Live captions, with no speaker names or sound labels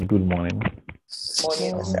Good morning.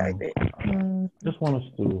 Morning, Friday. Just want us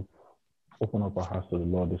to open up our hearts to the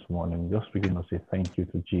Lord this morning. Just begin to say thank you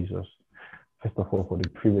to Jesus. First of all, for the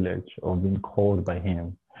privilege of being called by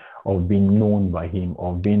Him, of being known by Him,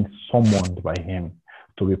 of being summoned by Him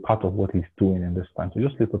to be part of what He's doing in this time. So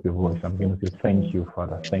just lift up your voice and begin to say thank you,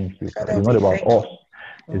 Father. Thank you, Father. It's not about us.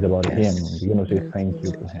 It's about Him. Begin to say thank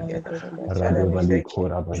you to Him. Father, we thank you.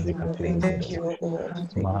 Thank you, O God.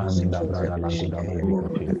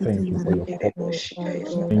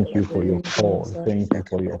 Thank you for your call. Thank you for your call. Thank you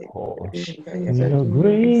for your call. Your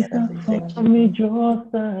grace has found me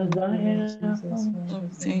just as I am.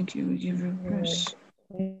 Thank you. We give you praise.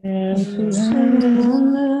 Empty-handed,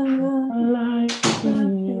 life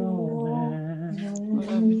in your hands.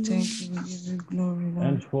 Father, we thank you. We give you glory, Lord.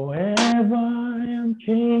 And forever I am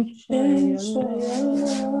changed by your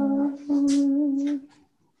love.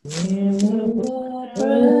 In the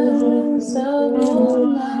presence of your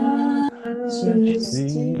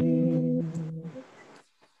majesty.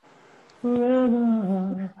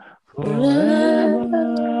 Forever, forever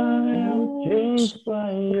I am changed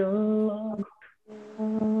by your love.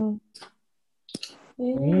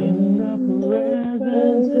 In the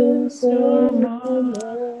presence of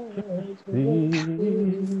majesty.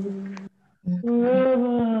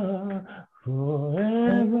 Forever,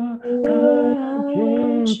 forever I am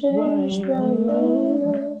changed by your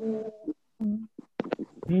love.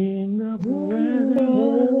 In the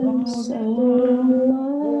presence of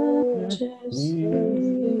majesty.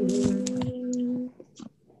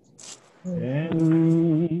 And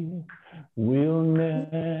we will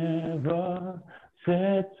never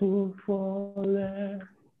settle for less.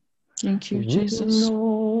 Thank you, We Jesus.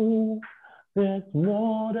 know there's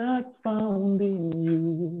more that's found in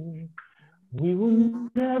you. We will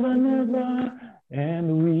never, never,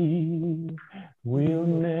 and we will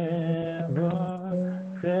never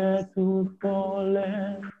settle for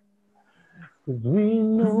less. 'Cause we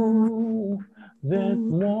know there's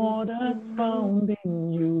more that's found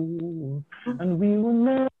in you. And we will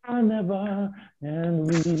never, never, and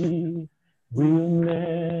we will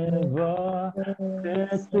never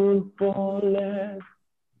settle for less.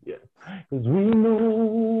 Yes, because we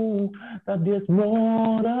know that there's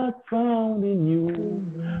more that's found in you.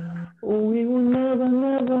 Oh, we will never,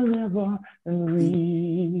 never, never, and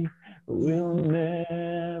we will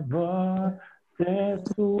never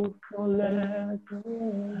settle for less.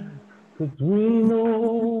 Because we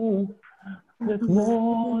know there's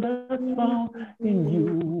more that's found in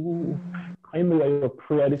you. Can you know your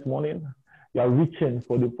prayer this morning? You are reaching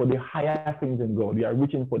for the higher things in God. You are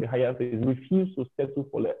reaching for the higher things. Refuse to settle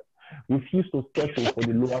for less. Refuse to settle for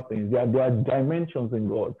the lower things. There are dimensions in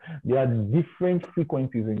God. There are different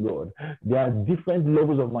frequencies in God. There are different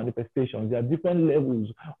levels of manifestations. There are different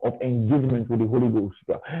levels of engagement with the Holy Ghost.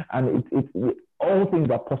 And all things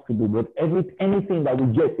are possible, but anything that we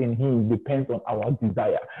get in Him depends on our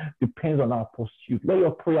desire, depends on our pursuit. Let your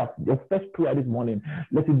prayer, your first prayer this morning,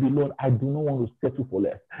 let it be, Lord, I do not want to settle for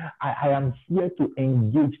less. I am here to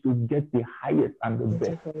engage to get the highest and the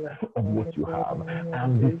best of what you have. I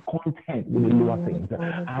am discontent with the lower things.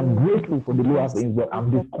 I'm grateful for the lower things, but I'm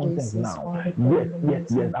discontent now.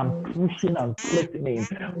 Yes. I'm pushing and pressing in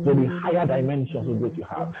for the higher dimensions of what you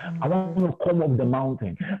have. I want to come up the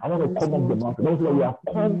mountain. I want to come up the mountain. That's why we have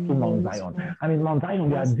come to Mount Zion. And in Mount Zion,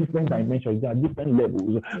 there are different dimensions. There are different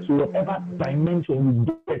levels. So whatever dimension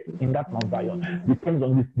you get in that Mount Zion depends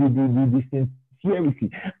on the sincerity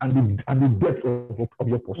and the depth of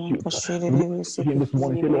your pursuit. In this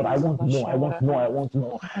morning, say, Lord, I want more. I want more. I want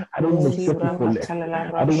more. I don't want to settle for less. I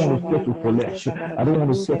don't want to settle for less. I don't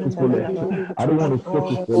want to settle for less. I don't want to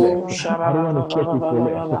settle for less. I don't want to settle for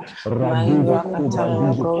less. Radozo Cobra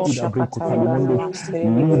Dizo Kida Breco Talimundo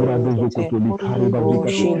Libra Dozo Cotoli Cariba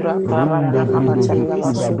Brigato Rumba Bridozo Kibra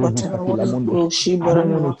Dozo Catilamundo. I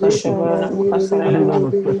don't want to settle. I don't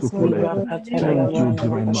want to settle for less. Thank you,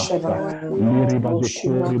 Divine Master. I don't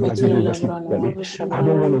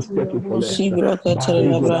want to settle for less.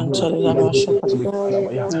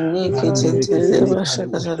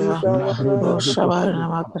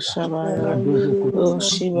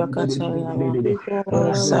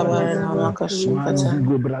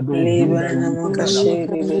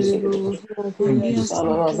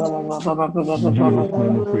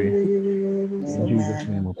 In Jesus'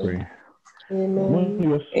 name we pray.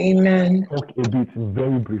 Amen. Talk a bit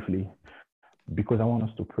very briefly because I want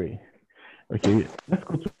us to pray. Okay, let's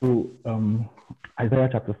go to Isaiah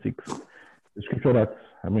chapter 6. The scripture that,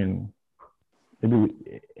 maybe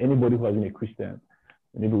anybody who has been a Christian,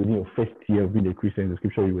 maybe within your first year of being a Christian, the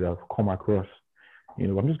scripture you would have come across.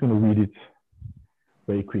 I'm just going to read it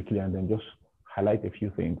very quickly and then just highlight a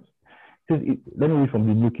few things. Let me read from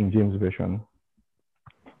the New King James Version.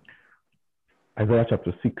 Isaiah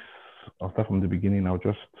chapter 6. I'll start from the beginning. I'll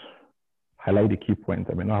just highlight the key points.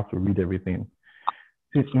 I may not have to read everything.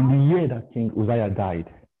 It says, in the year that King Uzziah died,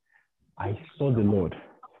 I saw the Lord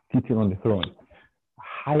sitting on the throne,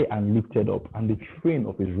 high and lifted up, and the train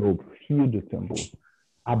of his robe filled the temple.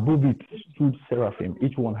 Above it stood seraphim.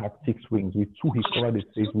 Each one had 6 wings. With 2 he covered his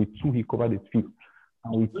face, with 2 he covered his feet,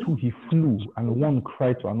 and with 2 he flew. And one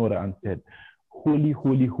cried to another and said, Holy,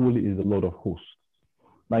 holy, holy is the Lord of hosts.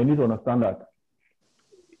 Now you need to understand that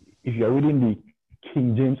if you're reading the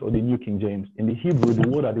King James or the New King James, in the Hebrew, the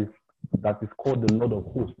word that is called the Lord of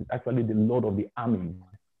hosts is actually the Lord of the armies.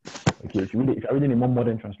 Okay, if you're reading a more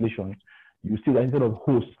modern translation, you see that instead of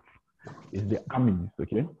hosts is the armies.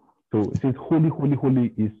 Okay, so it says holy, holy,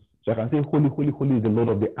 holy is, so I can say holy, holy, holy is the Lord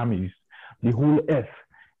of the armies. The whole earth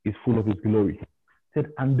is full of his glory. It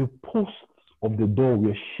said, and the posts of the door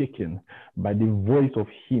were shaken by the voice of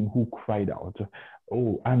him who cried out.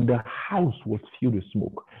 Oh, and the house was filled with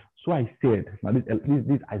smoke. So I said, now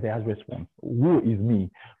this Isaiah's response, woe is me,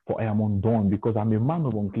 for I am undone, because I'm a man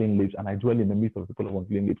of unclean lips, and I dwell in the midst of people of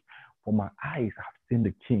unclean lips. For my eyes have seen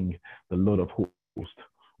the King, the Lord of hosts.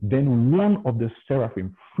 Then one of the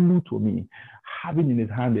seraphim flew to me, having in his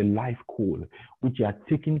hand a live coal, which he had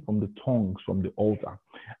taken from the tongues from the altar.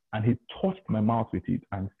 And he touched my mouth with it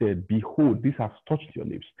and said, behold, this has touched your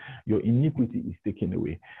lips. Your iniquity is taken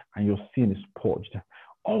away, and your sin is purged.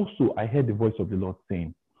 Also, I heard the voice of the Lord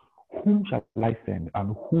saying, whom shall I send,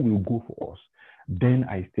 and who will go for us? Then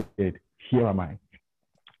I said, here am I,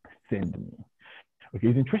 send me. Okay,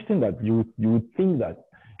 it's interesting that you would think that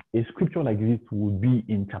a scripture like this would be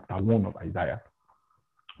in chapter 1 of Isaiah,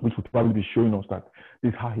 which would probably be showing us that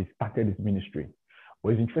this is how he started his ministry.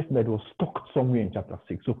 But it's interesting that it was stuck somewhere in chapter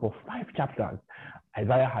 6. So for 5 chapters,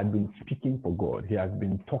 Isaiah had been speaking for God. He has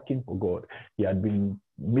been talking for God. He had been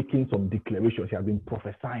making some declarations. He had been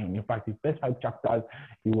prophesying. In fact, the first 5 chapters,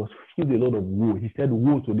 he was filled a lot of woe. He said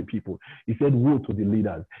woe to the people. He said woe to the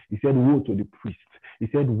leaders. He said woe to the priests. He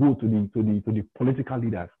said woe to the political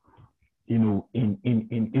leaders,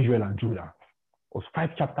 in Israel and Judah. It was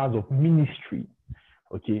 5 chapters of ministry,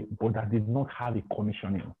 okay, but that did not have a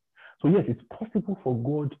commissioning. So yes, it's possible for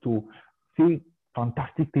God to say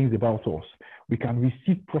fantastic things about us. We can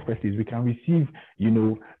receive prophecies. We can receive,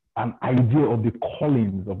 an idea of the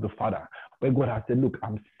callings of the Father, where God has said, look,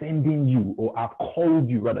 I'm sending you, or I've called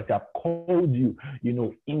you, rather, I've called you,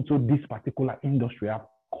 into this particular industry. I've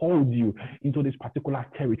called you into this particular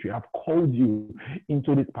territory. I've called you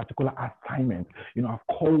into this particular assignment. I've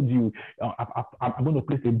called you. I'm going to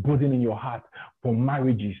place a burden in your heart for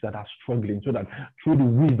marriages that are struggling, so that through the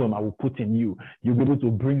wisdom I will put in you, you'll be able to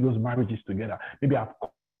bring those marriages together. Maybe I've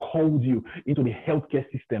called you into the healthcare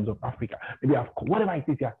systems of Africa. Maybe whatever it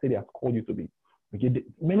is he has said he has called you to be. Okay,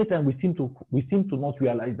 many times we seem to not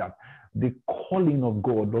realize that the calling of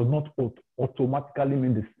God does not automatically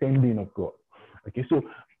mean the sending of God. Okay, so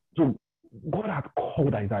God had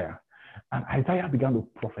called Isaiah, and Isaiah began to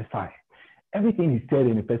prophesy. Everything he said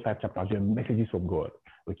in the first 5 chapters were messages from God.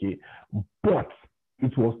 Okay, but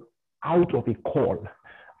it was out of a call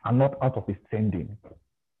and not out of a sending.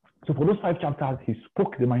 So for those 5 chapters, he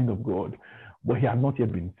spoke the mind of God, but he had not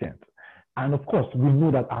yet been sent. And of course, we know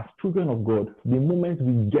that as children of God, the moment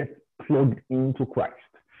we get plugged into Christ,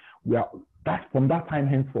 that's from that time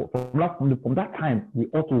henceforth. From that time, we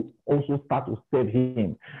ought to also start to serve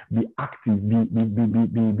him, be active, be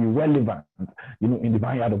relevant, in the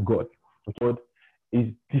vineyard of God. God is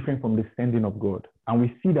different from the sending of God. And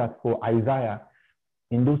we see that for Isaiah,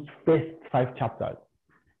 in those first 5 chapters,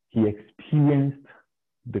 he experienced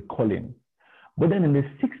the calling. But then in the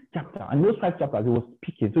 6th chapter, and those 5 chapters, he was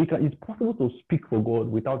speaking. So it's possible to speak for God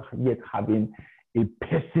without yet having a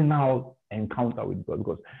personal encounter with God.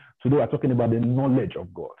 Because today we're talking about the knowledge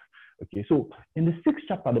of God. Okay, so in the 6th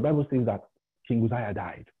chapter, the Bible says that King Uzziah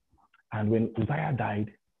died. And when Uzziah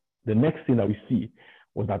died, the next thing that we see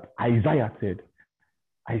was that Isaiah said,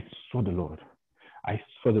 I saw the Lord. I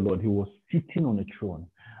saw the Lord. He was sitting on a throne.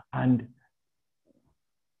 And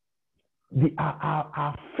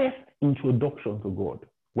our first introduction to God,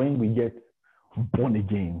 when we get born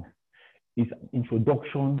again, is an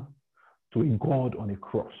introduction to a God on a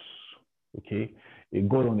cross. Okay, a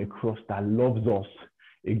God on a cross that loves us,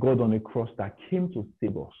 a God on a cross that came to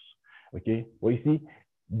save us. Okay, well, you see,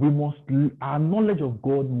 our knowledge of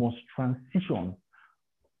God must transition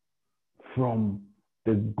from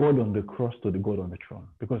the God on the cross to the God on the throne,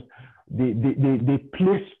 because they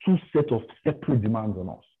place 2 sets of separate demands on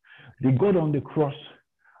us. The God on the cross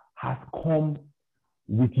has come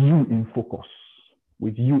with you in focus,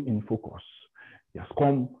 He has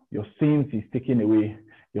come, your sins is taken away,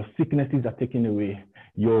 your sicknesses are taken away,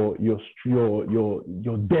 your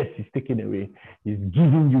death is taken away. He's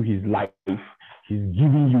giving you his life. He's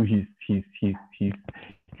giving you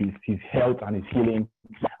his health and his healing,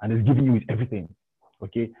 and he's giving you his everything.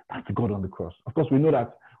 Okay, that's God on the cross. Of course, we know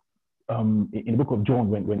that in the book of John,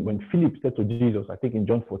 when Philip said to Jesus, I think in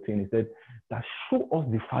John 14, he said, that show us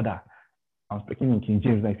the Father. I'm speaking in King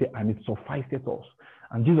James, and he said, and it sufficeth us.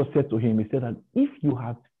 And Jesus said to him, he said that if you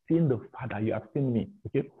have seen the Father, you have seen me.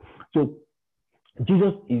 Okay, so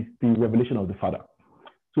Jesus is the revelation of the Father.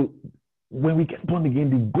 So when we get born again,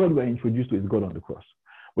 the God we're introduced to is God on the cross.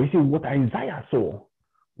 But you see, what Isaiah saw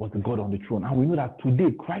was the God on the throne. And we know that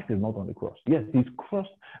today Christ is not on the cross. Yes, his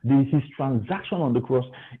transaction on the cross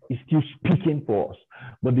is still speaking for us.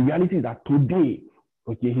 But the reality is that today,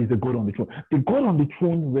 okay, he's the God on the throne. The God on the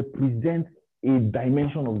throne represents a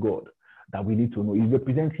dimension of God that we need to know. It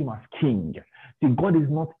represents him as king. See, God is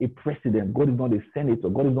not a president. God is not a senator.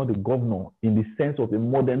 God is not a governor in the sense of a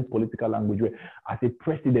modern political language where as a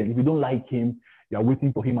president, if you don't like him, you are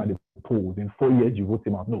waiting for him at the polls. In 4 years, you vote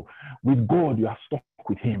him out. No. With God, you are stuck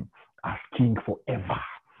with him as king forever.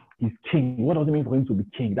 He's king. What does it mean for him to be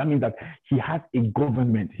king? That means that he has a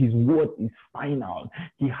government. His word is final.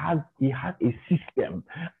 He has a system.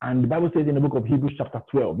 And the Bible says in the book of Hebrews chapter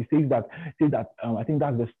 12, it says that I think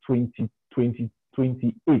that's verse 28,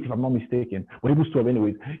 if I'm not mistaken. But Hebrews 12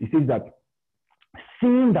 anyways, it says that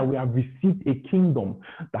seeing that we have received a kingdom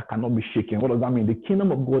that cannot be shaken. What does that mean? The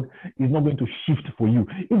kingdom of God is not going to shift for you.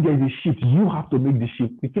 If there is a shift, you have to make the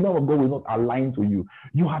shift. The kingdom of God will not align to you.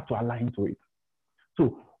 You have to align to it.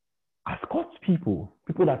 So as God's people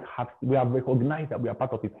that we have recognized that we are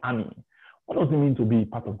part of his army. What does it mean to be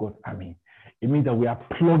part of God's army? It means that we are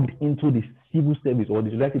plugged into the civil service or the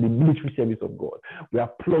military service of God. We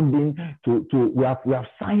are plugged in we have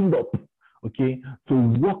signed up, okay, to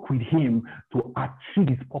work with him to achieve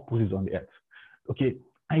his purposes on the earth. Okay.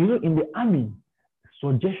 And you know, in the army,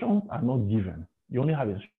 suggestions are not given. You only have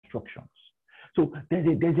instructions. So there's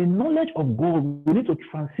a knowledge of God. We need to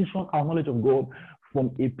transition our knowledge of God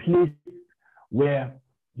from a place where,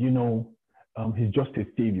 you know, he's just a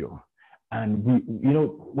savior. And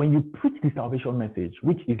when you preach the salvation message,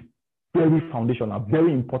 which is very foundational,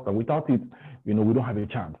 very important, without it, we don't have a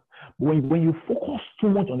chance. But when you focus too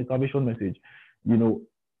much on the salvation message,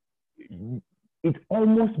 it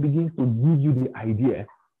almost begins to give you the idea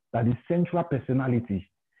that the central personality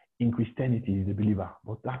in Christianity is the believer.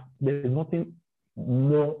 But there is nothing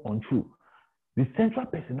more untrue. The central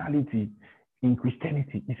personality in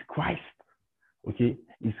Christianity is Christ. Okay,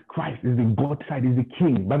 is Christ, is the God side, is the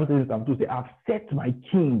King. The Bible says I'm to say, I've set my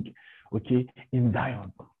King, okay, in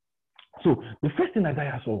Zion. So the first thing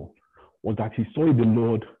Isaiah saw was that he saw the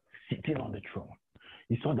Lord sitting on the throne.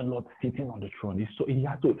 He saw the Lord sitting on the throne. He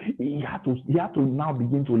had to now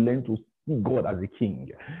begin to learn to see God as a king.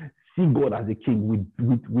 See God as a king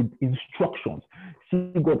with instructions.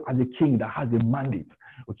 See God as a king that has a mandate.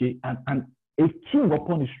 Okay, and a king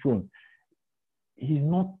upon his throne, he's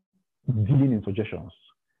not dealing in suggestions.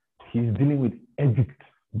 He's dealing with edicts,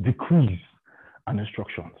 decrees, and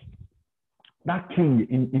instructions. That king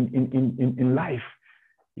in life,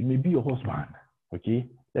 it may be your husband. Okay,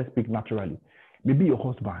 let's speak naturally. Maybe your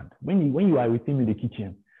husband. When you are with him in the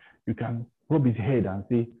kitchen, you can rub his head and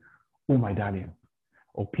say, "Oh my darling,"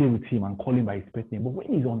 or play with him and call him by his pet name. But when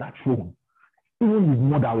he's on that throne, even his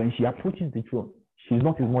mother, when she approaches the throne, she's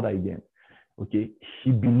not his mother again. Okay,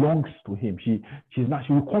 she belongs to him. She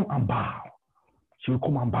will come and bow. She will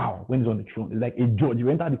come and bow when he's on the throne. It's like a judge. You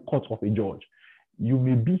enter the court of a judge. You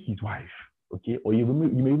may be his wife, okay, or you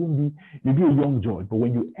may even be a young judge. But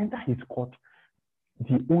when you enter his court,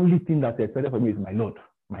 the only thing that's expected from you is my Lord,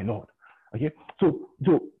 my Lord. Okay, so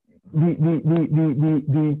the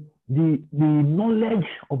knowledge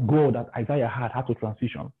of God that Isaiah had to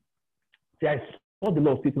transition. See, I saw the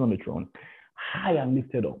Lord sitting on the throne, high and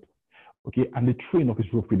lifted up. Okay, and the train of his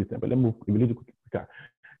robe filled the temple. Let me move a little quicker.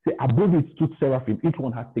 See, above it stood seraphim. Each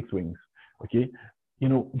one had 6 wings. Okay,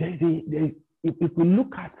 if we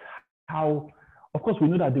look at how, of course, we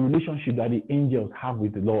know that the relationship that the angels have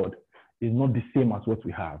with the Lord is not the same as what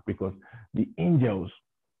we have, because the angels,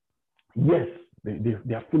 yes,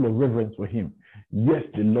 they are full of reverence for him. Yes,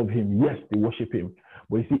 they love him. Yes, they worship him.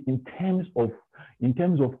 But you see, in terms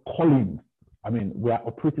of calling, I mean, we are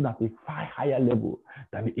operating at a far higher level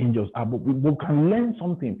than the angels are. But we can learn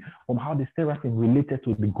something from how the seraphim related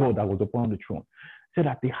to the God that was upon the throne. Said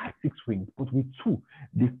that they had 6 wings, but with 2,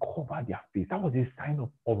 they covered their face. That was a sign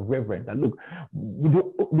of reverence. That look, we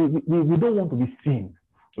don't want to be seen.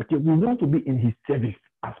 Okay, we want to be in his service.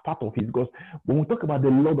 as part of it. Because when we talk about the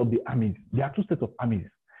Lord of the armies, there are two sets of armies.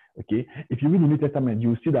 Okay, if you read the New Testament,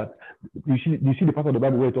 you see that you see the part of the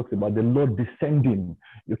Bible where it talks about the Lord descending,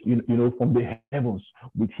 from the heavens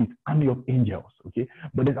with his army of angels. Okay,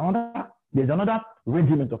 but there's another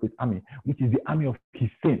regiment of his army, which is the army of his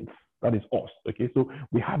saints. That is us. Okay, so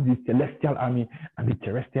we have the celestial army and the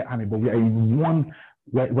terrestrial army, but we are in one.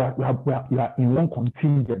 We are in one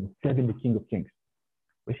contingent serving the King of Kings.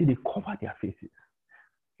 But see, they covered their faces.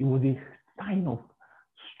 It was a sign of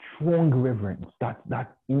strong reverence that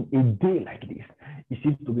in a day like this, it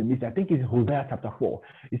seems to be missed. I think it's Hosea chapter 4.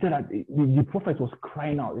 He said that the prophet was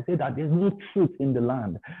crying out. He said that there's no truth in the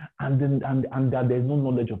land and that there's no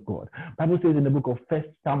knowledge of God. The Bible says in the book of 1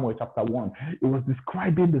 Samuel chapter 1, it was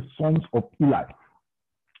describing the sons of Eli.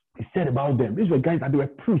 He said about them, these were guys that they were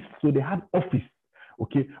priests, so they had office,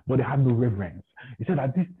 okay, but they had no reverence. He said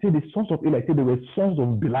that the sons of Eli, said they were sons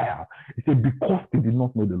of Belial. He said because they did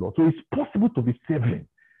not know the Lord. So it's possible to be serving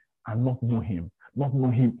and not know him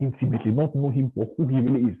intimately, not know him for who he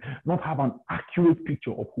really is, not have an accurate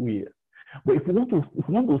picture of who he is. But if we want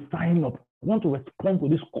to sign up, we want to respond to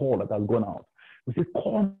this call that has gone out, we say,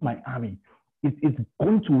 call my army. It's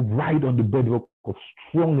going to ride on the bedrock of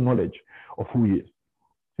strong knowledge of who he is.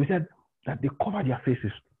 So he said that they covered their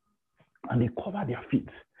faces and they covered their feet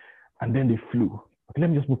and then they flew. Okay,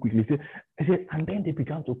 let me just move quickly. He said, and then they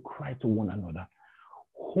began to cry to one another,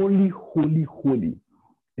 holy, holy, holy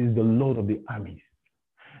is the Lord of the armies.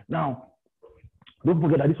 Now, don't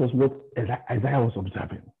forget that this was what Isaiah was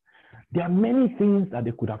observing. There are many things that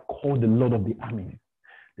they could have called the Lord of the armies.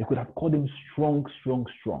 They could have called him strong, strong,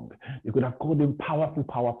 strong. They could have called him powerful,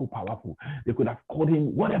 powerful, powerful. They could have called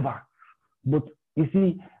him whatever. But you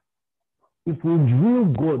see, if we drill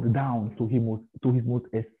God down to his most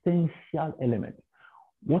essential element,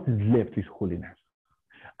 what is left is holiness.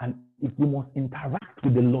 And if we must interact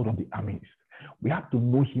with the Lord of the armies, we have to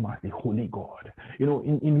know him as a holy God.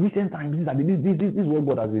 In recent times, this is what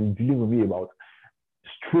God has been dealing with me about,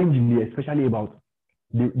 strangely, especially about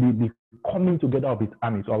the coming together of his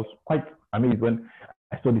army. So I was quite amazed when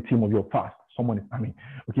I saw the theme of your fast, someone is army.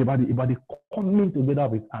 Okay, about the coming together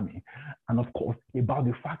of his army. And of course, about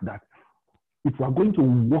the fact that if we are going to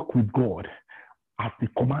work with God as the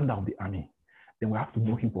commander of the army, then we have to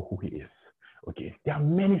know him for who he is. Okay, there are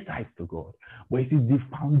many sides to God, but it is the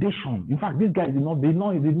foundation. In fact, these guys did not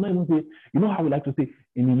even say, how we like to say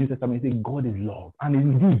in the New Testament, say God is love. And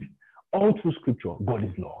indeed, all through scripture, God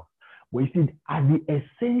is love. But you see, as the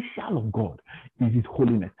essential of God is his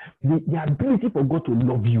holiness. The ability for God to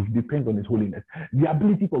love you depends on his holiness. The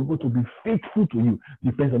ability for God to be faithful to you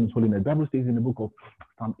depends on his holiness. The Bible says in the book of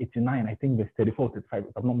Psalm 89, I think verse 34, 35,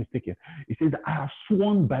 if I'm not mistaken, it says that I have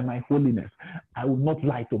sworn by my holiness, I will not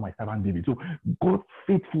lie to my servant David. So God's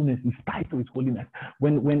faithfulness is tied to his holiness.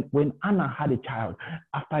 When Anna had a child,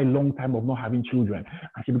 after a long time of not having children,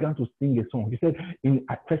 and she began to sing a song, he said in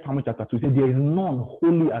 1 Samuel chapter 2, he said, there is none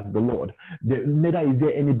holy as the Lord. Neither is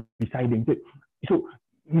there any beside him. So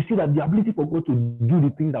you see that the ability for God to do the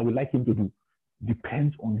things that we like him to do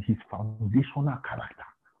depends on his foundational character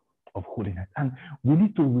of holiness. And we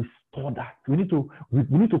need to restore that. We need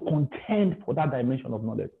to contend for that dimension of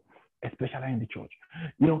knowledge, especially in the church.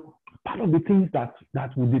 Part of the things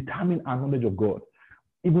that will determine our knowledge of God,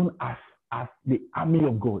 even as the army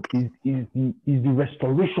of God, is the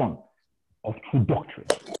restoration of true doctrine.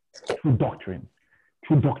 True doctrine.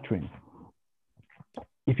 True doctrine.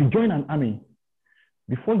 If you join an army,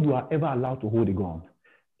 before you are ever allowed to hold a gun,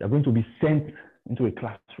 you're going to be sent into a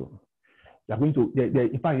classroom. You're going to,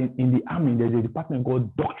 in fact, in the army, there's a department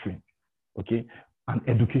called doctrine, okay, and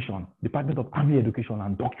education, Department of Army Education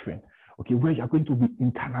and Doctrine, okay, where you're going to be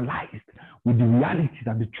internalized with the realities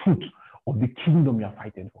and the truth of the kingdom you're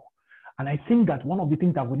fighting for. And I think that one of the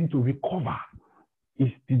things that we need to recover is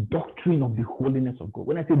the doctrine of the holiness of God.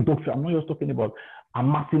 When I say doctrine, I'm not just talking about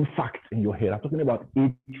amassing facts in your head. I'm talking about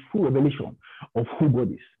a full revelation of who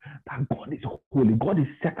God is. That God is holy. God is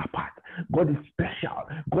set apart. God is special.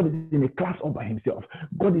 God is in a class all by himself.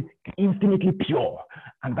 God is infinitely pure.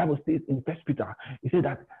 And Bible says in 1 Peter, he said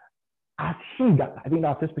that as he that, I think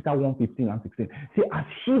that's 1 Peter 1:15 and 16, say as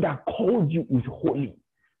he that called you is holy,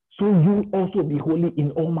 so you also be holy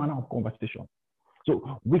in all manner of conversation.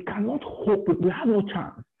 So we cannot hope, we have no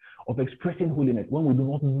chance of expressing holiness when we do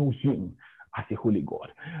not know him as a holy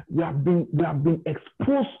God. We have been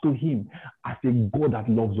exposed to him as a God that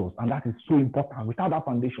loves us, and that is so important. Without that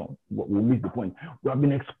foundation, we'll miss the point. We have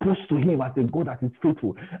been exposed to him as a God that is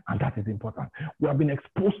faithful, and that is important. We have been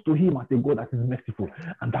exposed to him as a God that is merciful,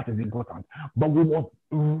 and that is important. But we must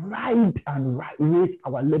raise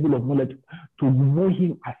our level of knowledge to know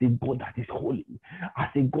him as a God that is holy, as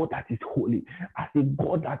a God that is holy, as a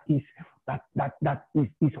God that is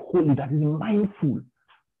holy, that is mindful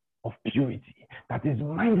of purity, that is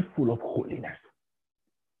mindful of holiness.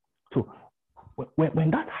 So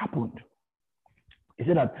when that happened, he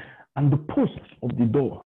said that, and the posts of the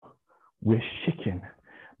door were shaken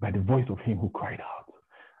by the voice of him who cried out,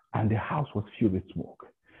 and the house was filled with smoke.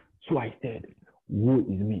 So I said, woe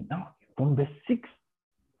is me. Now, from verse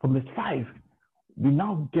 5, we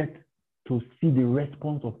now get to see the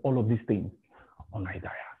response of all of these things on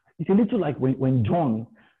Isaiah. It's a little like when John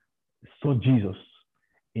saw Jesus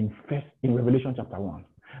in Revelation chapter 1.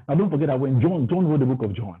 Now, don't forget that when John wrote the book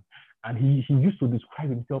of John, and he used to describe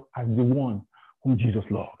himself as the one whom Jesus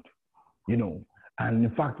loved, And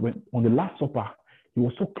in fact, when on the Last Supper, he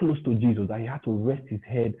was so close to Jesus that he had to rest his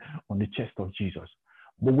head on the chest of Jesus.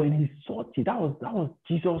 But when he saw it, that was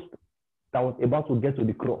Jesus that was about to get to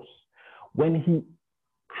the cross. When he,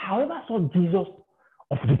 however, saw Jesus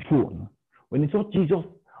of the throne, when he saw Jesus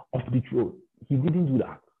of the throne, he didn't do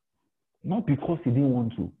that. Not because he didn't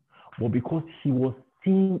want to, but because he was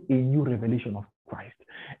seeing a new revelation of Christ.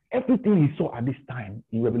 Everything he saw at this time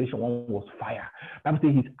in Revelation 1 was fire. That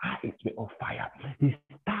means his eyes were of fire. His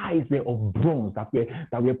thighs were of bronze that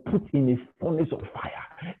were put in a furnace of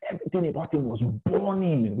fire. Everything about him was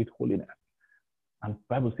burning with holiness. And the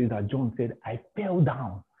Bible says that John said, I fell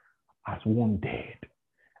down as one dead.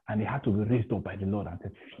 And he had to be raised up by the Lord and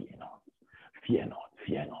said, fear not, fear not,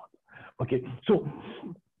 fear not. Okay, so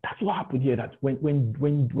that's what happened here, that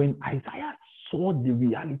when Isaiah saw the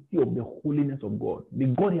reality of the holiness of God, the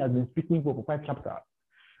God he has been speaking for 5 chapters,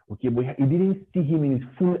 okay, but he didn't see him in his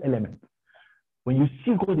full element. When you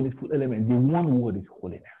see God in his full element, the one word is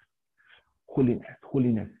holiness. Holiness,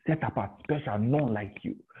 holiness, set apart, special, none like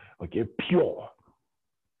you, okay, pure.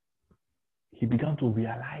 He began to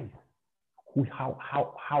realize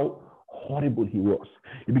how horrible he was.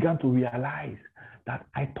 He began to realize that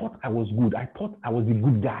I thought I was good. I thought I was the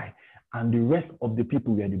good guy, and the rest of the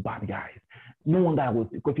people were the bad guys. No wonder I was,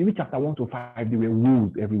 because if you read chapter 1 to 5, there were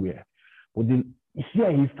woes everywhere. But then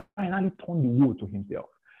here he finally turned the woe to himself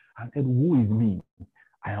and said, woe is me,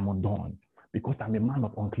 I am undone, because I'm a man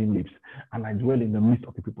of unclean lips, and I dwell in the midst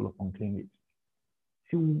of the people of unclean lips.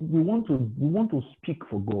 See, we want to speak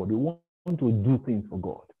for God. We want to do things for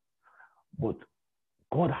God. But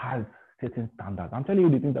God has certain standards. I'm telling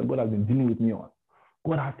you the things that God has been dealing with me on.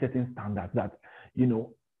 God has certain standards that,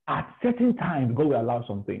 at certain times, God will allow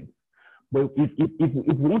some things. But if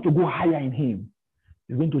we want to go higher in him,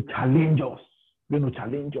 he's going to challenge us. He's going to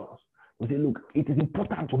challenge us. He say, look, it is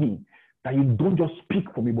important to me that you don't just speak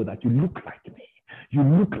for me, but that you look like me. You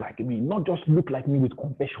look like me, not just look like me with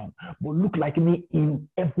confession, but look like me in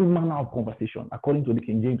every manner of conversation, according to the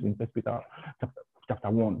King James in 1 Peter chapter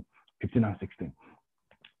 1, 15 and 16.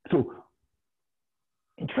 So,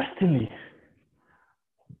 interestingly,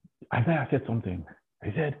 Isaiah said something.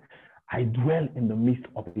 He said, I dwell in the midst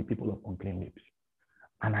of the people of unclean lips,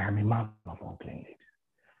 and I am a man of unclean lips.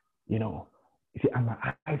 You see, and my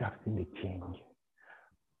eyes have seen the change.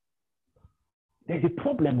 There's a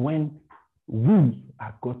problem when we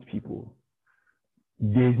are God's people.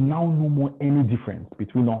 There's now no more any difference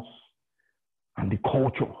between us and the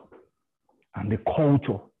culture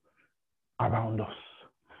around us.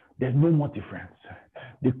 There's no more difference.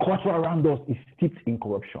 The culture around us is steeped in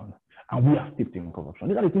corruption, and we are steeped in corruption.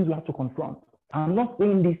 These are the things we have to confront. I'm not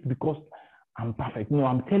saying this because I'm perfect. No,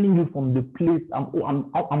 I'm telling you from the place,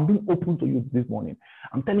 I'm being open to you this morning.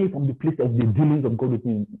 I'm telling you from the place of the dealings of God with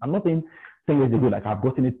me. I'm not saying 10 years ago, like I've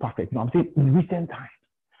gotten it perfect. No, I'm saying in recent times,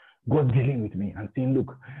 God dealing with me and saying,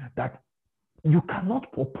 look, that you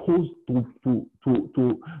cannot propose to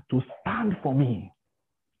stand for me,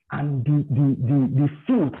 and the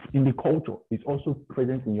filth in the culture is also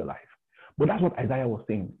present in your life. But that's what Isaiah was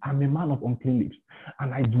saying. I'm a man of unclean lips,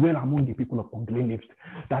 and I dwell among the people of unclean lips.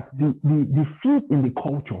 That the filth in the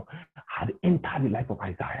culture had entered the life of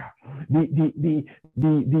Isaiah. The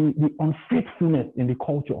unfaithfulness in the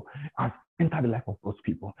culture has entered the life of God's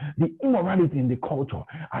people. The immorality in the culture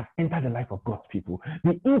has entered the life of God's people.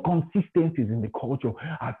 The inconsistencies in the culture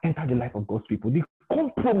has entered the life of God's people. The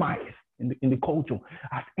compromise in the culture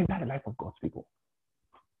has entered the life of God's people.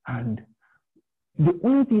 And the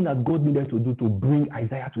only thing that God needed to do to bring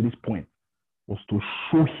Isaiah to this point was to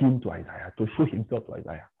show him to Isaiah, to show himself to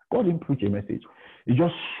Isaiah. God didn't preach a message. He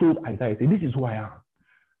just showed Isaiah, say, this is who I am.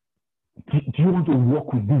 Do you want to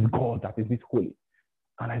walk with this God that is this holy?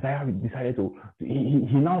 And Isaiah decided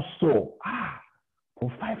he now saw,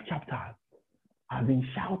 for 5 chapters, I've been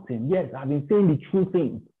shouting, yes, I've been saying the true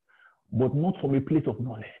things, but not from a place of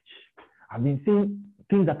knowledge. I've been saying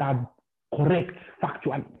things that are correct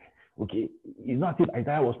factually. Okay, it's not as if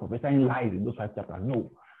Isaiah was prophesying lies in those 5 chapters,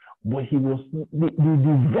 no. But he was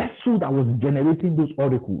the vessel that was generating those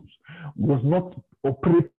oracles was not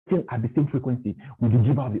operating at the same frequency with the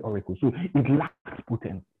giver of the oracle. So it lacked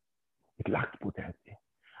potency. It lacked potency.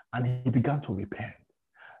 And he began to repent.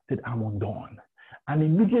 Said, I'm undone. And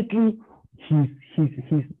immediately his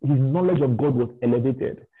knowledge of God was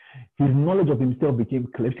elevated. His knowledge of himself became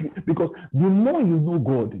clear. Because the more you know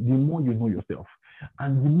God, the more you know yourself.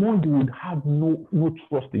 And the more you would have no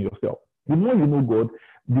trust in yourself. The more you know God,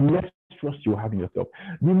 the less trust you have in yourself.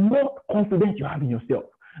 The more confidence you have in yourself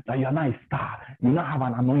that you are now a star, you now have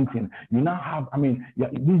an anointing, you now have,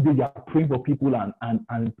 these days you are praying for people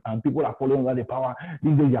and people are following under the power.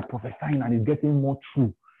 These days you are prophesying and it's getting more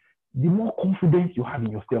true. The more confidence you have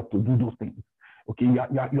in yourself to do those things, okay,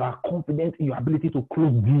 you are confident in your ability to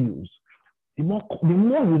close deals. The more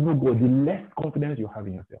you know God, the less confidence you have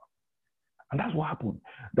in yourself. And that's what happened.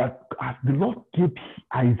 That as the Lord gave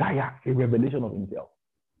Isaiah a revelation of himself,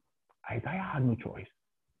 Isaiah had no choice.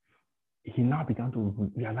 He now began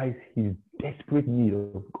to realize his desperate need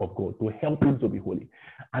of God to help him to be holy.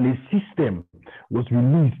 And a system was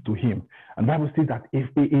released to him. And the Bible says that if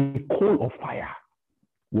a coal of fire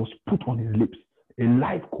was put on his lips, a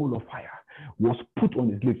live coal of fire was put on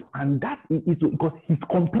his lips. And that is because his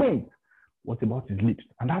complaint was about his lips.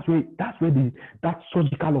 And that's where that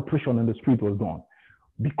surgical operation in the spirit was done.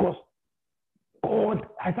 Because God,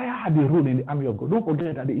 Isaiah had a role in the army of God. Don't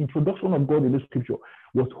forget that the introduction of God in the scripture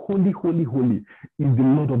was holy, holy, holy is the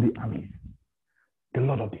Lord of the armies. The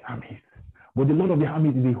Lord of the armies. But the Lord of the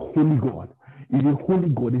armies is a holy God. Is a holy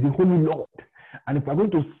God, is a holy Lord. And if we're going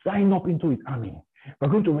to sign up into his army, if we're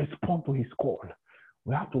going to respond to his call,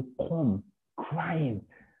 we have to come crying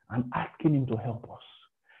and asking him to help us.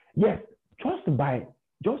 Yes, just by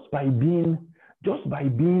being,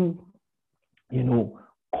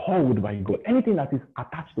 called by God. Anything that is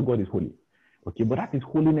attached to God is holy. Okay, but that is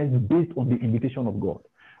holiness based on the invitation of God.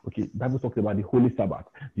 Okay, the Bible talks about the holy Sabbath,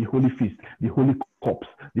 the holy feast, the holy cups,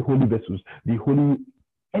 the holy vessels, the holy,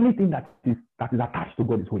 anything that is attached to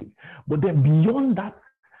God is holy. But then beyond that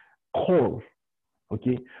call,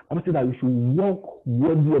 okay, I would say that we should walk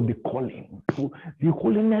worthy of the calling. So the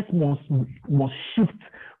holiness must shift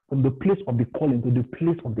from the place of the calling to the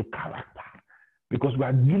place of the character, because we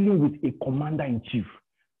are dealing with a commander-in-chief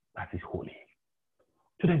that is holy.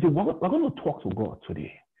 So we're going to talk to God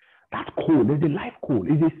today. That call, there's a life call.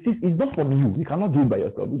 It's not from you. You cannot do it by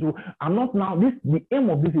yourself. So the aim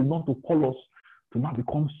of this is not to call us to now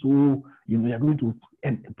become so, you're going to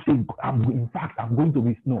say, I'm going to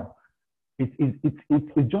be, no.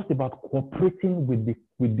 It's just about cooperating with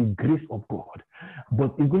the grace of God.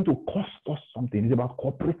 But it's going to cost us something. It's about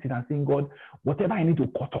cooperating and saying, God, whatever I need to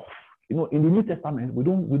cut off. In the New Testament, we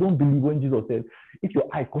don't believe when Jesus said, if your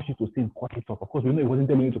eye causes you to sin, cut it off. Of course, we know he wasn't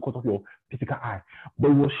telling you to cut off your physical eye, but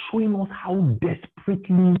he was showing us how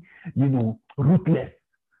desperately, ruthless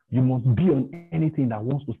you must be on anything that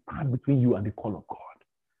wants to stand between you and the call of God.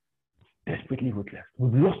 Desperately ruthless.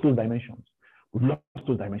 We've lost those dimensions.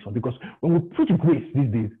 Because when we preach grace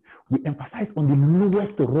these days, we emphasize on the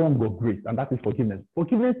lowest rung of grace, and that is forgiveness.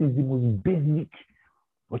 Forgiveness is the most basic.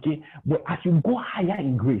 Okay, but as you go higher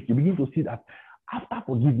in grace, you begin to see that after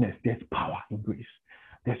forgiveness, there's power in grace.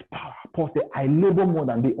 There's power. Paul said, I labor more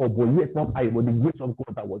than they all, but yet not I, but the grace of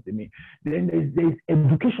God that was in me. Then there's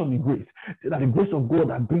education in grace. So that the grace of God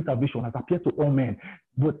that brings salvation has appeared to all men.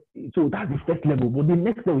 But so that's the first level. But the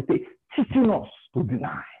next level, we say, teaching us to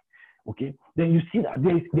deny. Okay, then you see that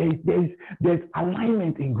there's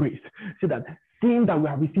alignment in grace. So that seeing that we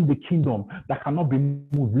have received the kingdom that cannot be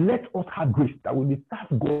moved, let us have grace that will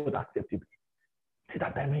serve God acceptably. See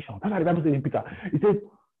that dimension. That's what the Bible says in Peter. It says,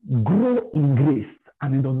 grow in grace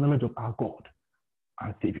and in the knowledge of our God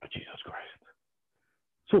and Savior Jesus Christ.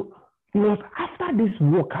 So it was after this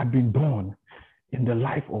work had been done in the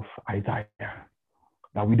life of Isaiah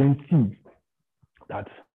that we then see that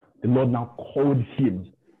the Lord now called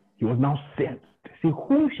him. He was now sent. Say,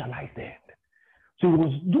 whom shall I send? So he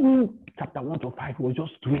was doing chapter 1 to 5. He was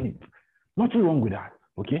just doing it. Nothing wrong with that.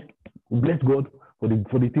 Okay? We bless God for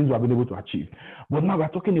the things we have been able to achieve. But now we're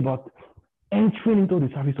talking about entering into the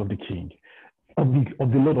service of the King, of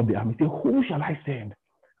the Lord of the army. Say, whom shall I send?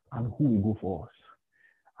 And who will go for us?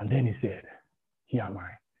 And then he said, here am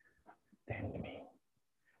I. Send me.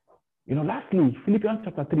 Lastly, Philippians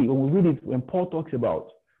chapter 3, when we read it, when Paul talks about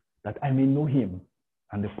that I may know him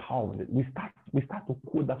and the power of it, we start to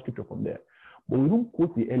quote that scripture from there. But we don't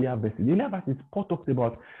quote the earlier verses. The earlier verses, Paul talks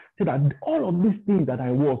about, say that all of these things that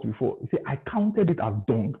I was before, he said, I counted it as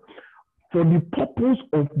dung for the purpose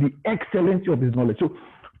of the excellency of his knowledge. So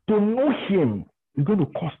to know him is going to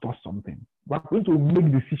cost us something. We're going to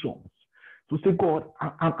make decisions to say, God,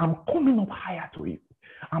 I'm coming up higher to you.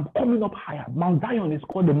 I'm coming up higher. Mount Zion is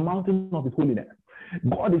called the mountain of his holiness.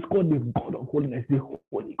 God is called the God of holiness, the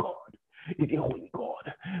holy God. It's a holy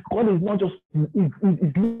God. God is not just,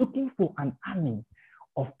 is looking for an army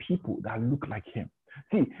of people that look like him.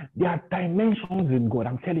 See, there are dimensions in God.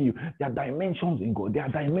 I'm telling you, there are dimensions in God. There are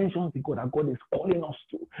dimensions in God that God is calling us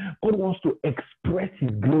to. God wants to express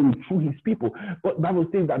his glory through his people. God, the Bible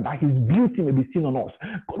says that his beauty may be seen on us.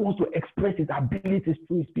 God wants to express his abilities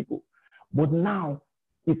through his people. But now,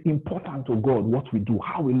 it's important to God what we do,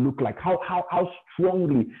 how we look like, how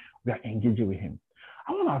strongly we are engaging with him.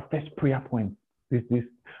 I want our first prayer point this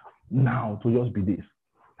now to just be this.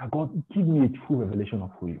 That God, give me a true revelation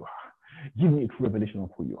of who you are. Give me a true revelation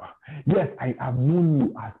of who you are. Yes, I have known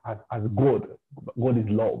you as God. God is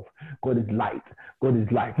love. God is light. God is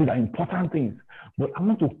life. These are important things. But I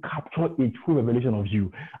want to capture a true revelation of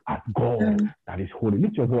you as God that is holy.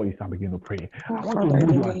 Lift your voice and begin to pray. I want to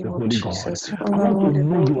know you as the holy God. I want to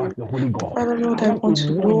know you as the holy God. Father Lord, I want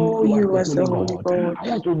to know you as the holy God. I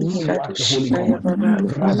want to know you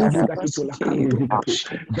as the holy God.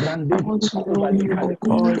 I want to know you, O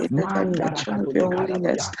God, in the dimension of your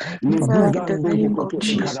holiness. Father, in the name of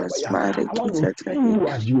Jesus, I want to see you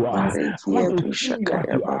as you are. I want to see you as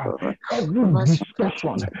you are. Every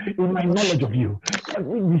distortion in my knowledge of you,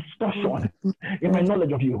 every distortion in my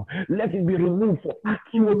knowledge of you, let it be removed for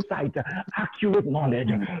accurate sight, accurate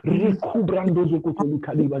knowledge.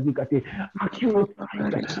 Accurate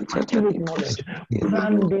sight, accurate knowledge.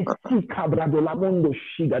 Brande sika bradolamondo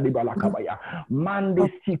shiga de balakabaya.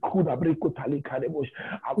 Mande sikuda brekotali kadebosh.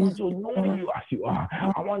 I want to know you as you are.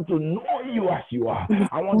 I want to know you as you are.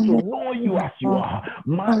 I want to know you as you are.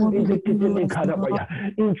 Mande zeketele kadabaya.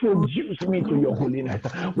 Introduce me to your holiness.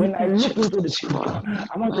 When I look into the scripture,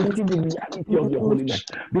 I want to see the reality of your holiness.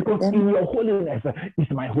 Because in your holiness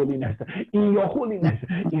is my holiness. In your holiness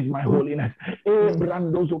is my holiness.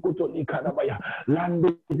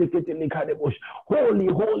 Holy,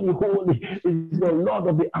 holy, holy is the Lord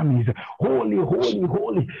of the armies. Holy, holy,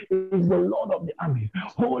 holy is the Lord of the armies.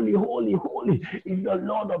 Holy, holy, holy is the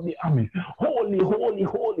Lord of the armies. Holy, holy,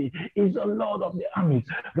 holy is the Lord of the armies.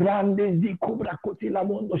 Rande zikubra kotila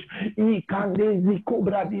mondosh. Ikande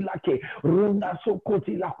zikubra dilake. Runda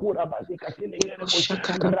sokoti la kura bazika telegere.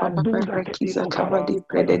 Raduza ketilo Kabadi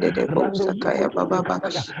predede Sakaya Baba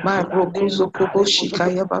Marokuzo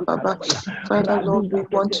Koboshikaya Baba. Father Lord, we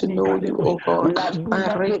want to know you, O God.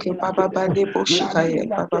 Mareke Baba Bade Boshikaya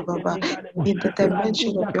Baba. In the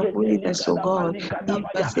dimension of your holiness, O God.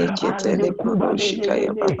 Ibazekete le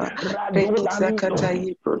Prodoshikaya Baba. Reki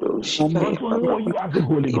Zakatayi Prodoshikaya Baba. I want to know you as the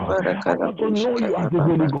holy God. I want to know you as the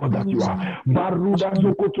holy God that you are. Baruda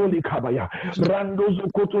Zokotoli Kabaya. Rando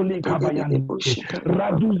Zokotoli Kabaya.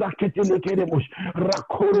 Raduza Ketele Kerebosh.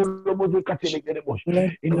 Rakoro Loboze Katele Kerebosh.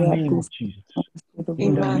 In the name of Jesus.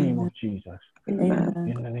 In the name of Jesus. In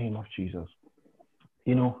the name of Jesus.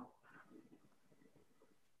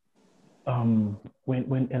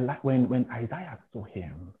 When Isaiah saw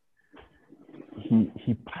him,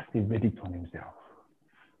 he passed a verdict on himself.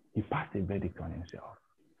 He passed a verdict on himself.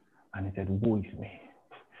 And he said, woe is me.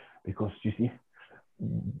 Because you see,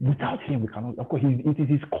 without him, we cannot, of course, it is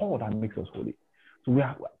his call that makes us holy. So we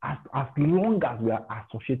are, as long as we are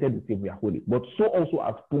associated with him, we are holy. But so also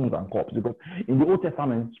are spoons and cups. Because in the Old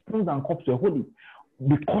Testament, spoons and cups were holy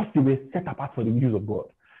because they were set apart for the use of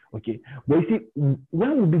God. Okay. But you see,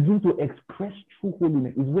 when we begin to express true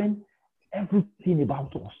holiness is when everything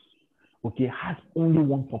about us, okay, has only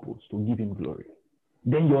one purpose: to give him glory.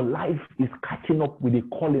 Then your life is catching up with the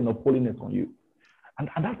calling of holiness on you. And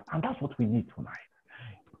that's what we need tonight.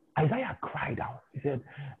 Isaiah cried out. He said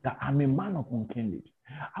that I'm a man of unclean lips.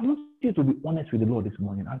 I want you to be honest with the Lord this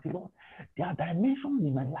morning and say, Lord, there are dimensions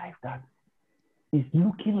in my life that is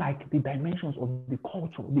looking like the dimensions of the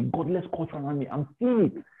culture, the godless culture around me. I'm seeing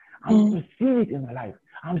it. I'm seeing it in my life.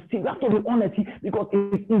 I'm still, we have to be honest, because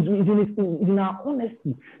it's in our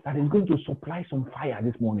honesty that is going to supply some fire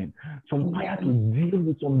this morning, some fire to deal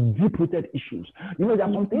with some deep-rooted issues. You know, there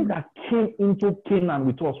are some things that came into Canaan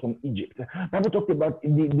with us from Egypt. The Bible talked about the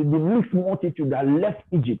mixed multitude that left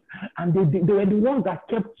Egypt, and they were the ones that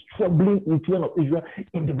kept struggling with children of Israel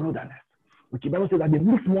in the wilderness. Okay, the Bible says that the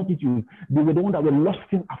mixed multitude, they were the ones that were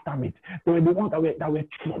lusting after meat. They were the ones that were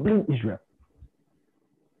troubling Israel.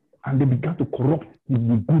 And they began to corrupt the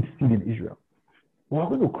good seed in Israel. We're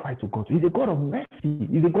going to cry to God. He's a God of mercy.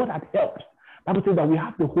 He's a God that helps. The Bible says that we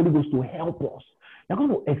have the Holy Ghost to help us. You're going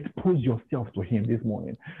to expose yourself to him this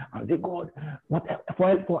morning. And say, God,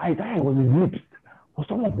 for Isaiah, it was his lips. For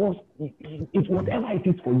some of us, it's whatever it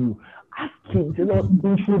is for you. Ask him, say, Lord,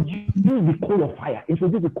 introduce the coal of fire.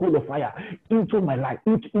 Introduce the coal of fire into my life.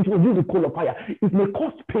 Introduce the coal of fire. It may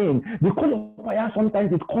cause pain. The coal of fire,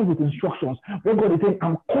 sometimes it comes with instructions. When God is saying,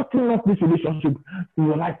 I'm cutting off this relationship in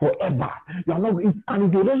your life forever. You are not, and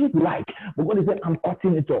it's the relationship you like, but God is saying, I'm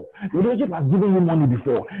cutting it off. The relationship has given you money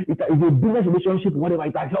before. It's a business relationship, whatever,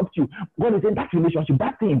 it has helped you. God is saying, that relationship,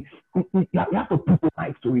 that thing, you have to put a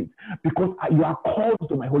knife to it, because you are called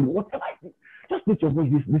to my holy, whatever it is. Just lift your voice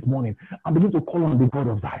this morning and begin to call on the God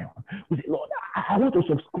of Zion. We say, Lord, I want to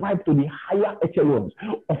subscribe to the higher echelons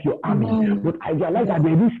of your army. But I realize that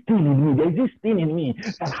there is this thing in me. There is this thing in me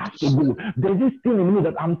that has to go. There is this thing in me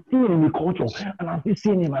that I'm seeing in the culture and I'm still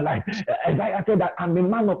seeing in my life. Isaiah said that I'm a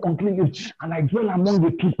man of unclean lips and I dwell among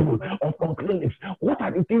the people of unclean lips. What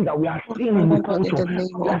are the things that we are seeing in the culture?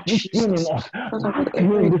 We are still seeing in us. Ask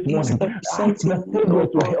him this morning. Ask the Savior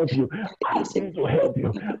to help you. Ask him to help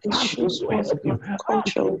you. Ask him to help you.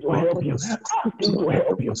 Ask him to help you. Ask him to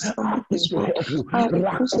help you. Ask him to help you.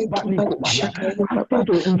 Ask him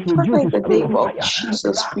to introduce his the coal name of of fire.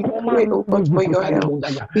 Jesus, we pray, oh God, for your help.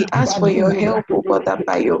 We ask for your help, oh God, that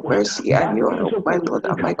by your mercy and your help, my Lord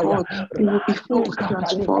and my God, we will be fully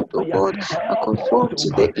transformed, oh God, and conformed to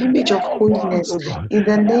the image of holiness in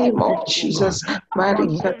the name of Jesus.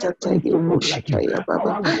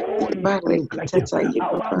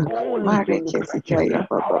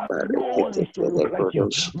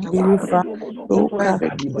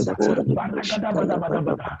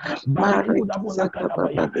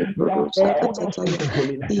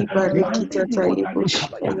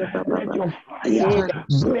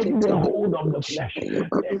 Break the hold of the flesh.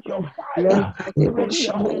 Let your fire break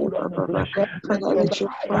the hold of the flesh. Let your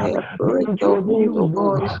fire break the hold, oh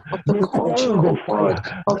God, of the culture, oh God,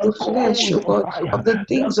 of the flesh, oh God, of the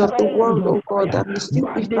things of the world, oh God, that may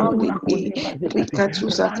still be found in me.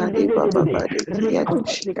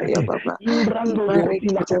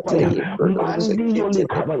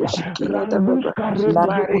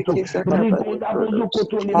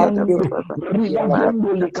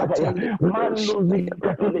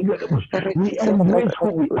 We embrace who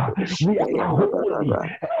we are. We are holy.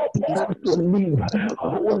 Help us to live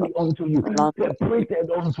holy unto you, separated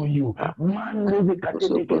unto you.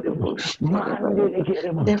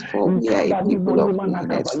 Therefore, we are a people of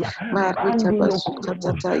holiness. I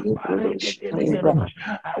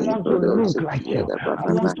want to look like you.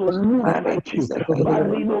 I want to look like you.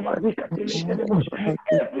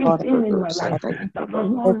 Everything in my life that does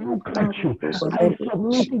not look like you, I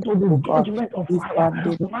submit it to the judgment of fire.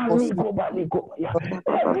 Everything in my life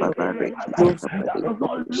that does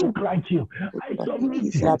not look like you, I submit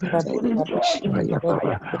it to the judgment of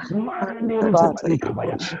fire.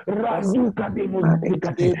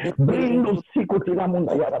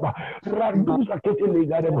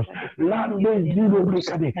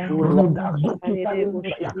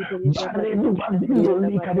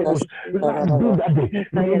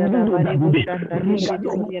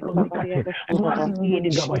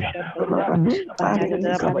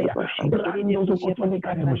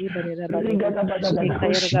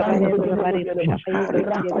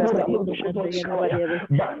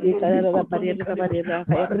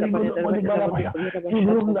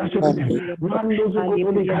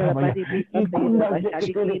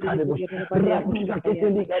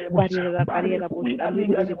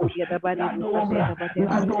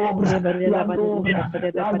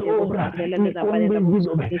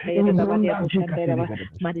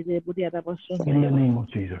 In the name of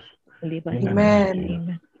Jesus.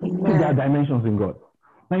 Amen. There are dimensions in God.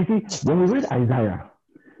 Now you see, when we read Isaiah,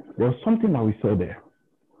 there was something that we saw there.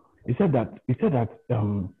 He said that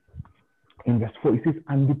in verse 4, it says,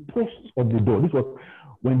 and the posts of the door. This was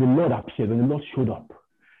when the Lord appeared, when the Lord showed up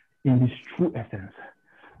in his true essence.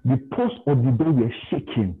 The posts of the door were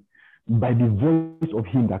shaken by the voice of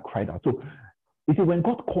him that cried out. So you see, when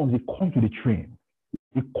God comes, he comes with a train.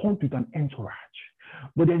 He comes with an entourage.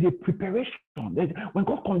 But there's a preparation. When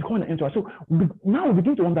God comes, he comes with an entourage. So now we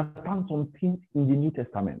begin to understand some things in the New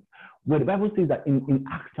Testament, where the Bible says that in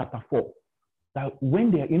Acts chapter 4, that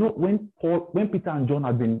when they, when Peter and John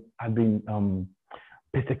had been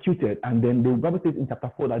persecuted, and then the Bible says in chapter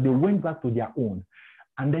 4 that they went back to their own,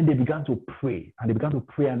 And then they began to pray, and they began to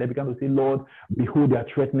pray, and they began to say, Lord, behold their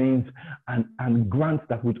threatenings, and grant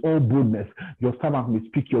that with all boldness, your servant may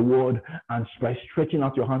speak your word, and by stretching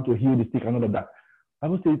out your hand to heal the sick and all of that. The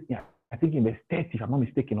Bible says, yeah, I think in verse 30, if I'm not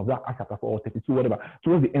mistaken, of that Acts chapter 4 or 32, whatever,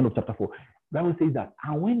 towards the end of chapter 4, the Bible says that,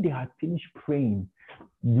 and when they had finished praying,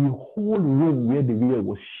 the whole room where they were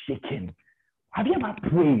was shaking. Have you ever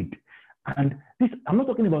prayed? And this, I'm not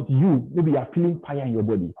talking about you. Maybe you are feeling fire in your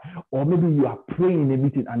body, or maybe you are praying in a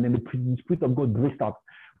meeting and then the Spirit of God breaks out.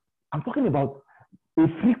 I'm talking about a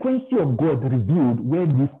frequency of God revealed where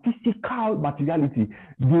the physical materiality,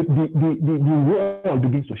 the world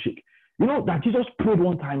begins to shake. You know that Jesus prayed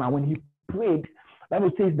one time, and when he prayed, the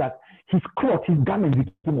Bible says that his cloth, his garment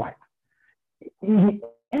became white. He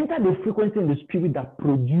entered the frequency in the Spirit that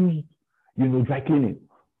produced, dry cleaning.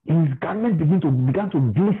 His garment began to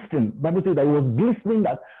glisten. The Bible says that it was glistening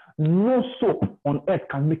that no soap on earth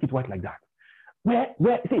can make it white like that. Where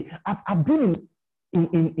see, I've been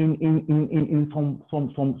in some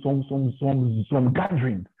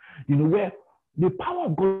gatherings, where the power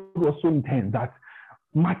of God was so intense that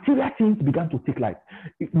material things began to take life.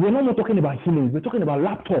 We're not talking about healings. We're talking about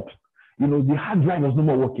laptops. The hard drive was no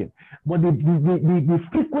more working. But the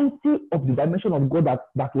frequency of the dimension of God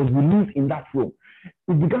that was released in that room,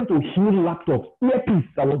 it began to heal laptops, earpiece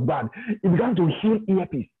that was bad. It began to heal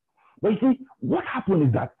earpiece. But you see, what happened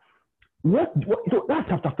is that, so that's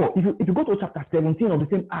chapter 4. If you go to chapter 17 of the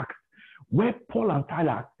same Acts, where Paul and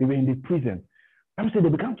Silas, they were in the prison, I would say they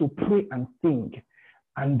began to pray and sing.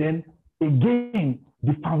 And then again,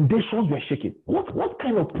 the foundations were shaking. What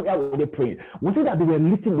kind of prayer were they praying? Was it that they were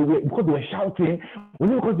lifting the way because they were shouting?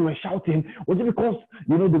 Was it because they were shouting? Was it because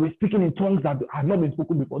they were speaking in tongues that had not been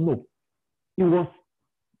spoken before? No. It was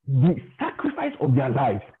the sacrifice of their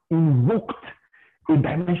lives invoked a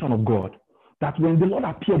dimension of God. That when the Lord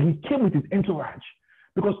appeared, he came with his entourage.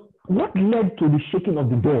 Because what led to the shaking of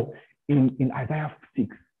the door in Isaiah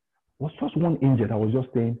 6 was just one angel that was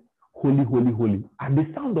just saying, holy, holy, holy. And the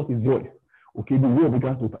sound of his voice, okay, the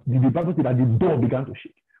Bible said that the door began to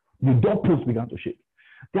shake. The doorpost began to shake.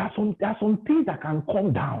 There are some things that can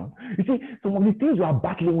come down. You see, some of the things we are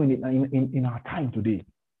battling with in our time today.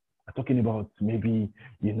 We're talking about maybe,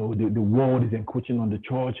 the world is encroaching on the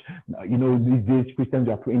church. These days Christians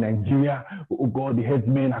are praying in Nigeria. Oh God, the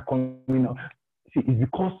headsmen are coming out. See, it's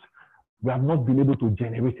because we have not been able to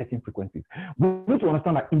generate certain frequencies. We need to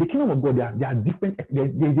understand that in the kingdom of God, there are different,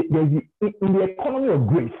 in the economy of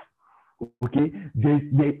grace, okay,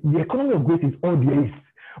 the economy of grace is all there is.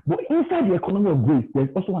 But inside the economy of grace, there's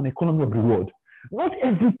also an economy of reward. Not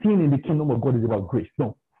everything in the kingdom of God is about grace.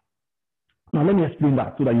 No. Now, let me explain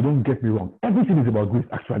that so that you don't get me wrong. Everything is about grace,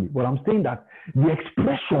 actually. But I'm saying that the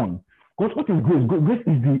expression, because what is grace? Grace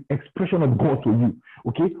is the expression of God to you,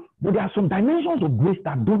 okay? But there are some dimensions of grace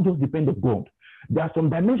that don't just depend on God. There are some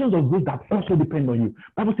dimensions of grace that also depend on you.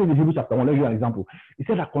 The Bible says in Hebrews chapter 1, let me give you an example. It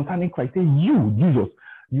says that concerning Christ, say, you, Jesus,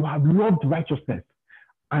 you have loved righteousness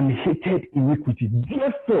and hated iniquity.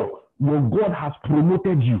 Therefore, your God has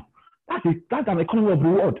promoted you. That's an economy of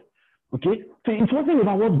reward, okay? So it wasn't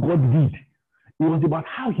about what God did. It was about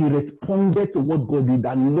how he responded to what God did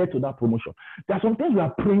that led to that promotion. There are some things we are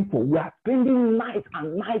praying for. We are spending nights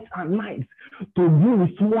and nights and nights to deal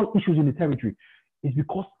with small issues in the territory. It's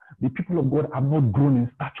because the people of God have not grown in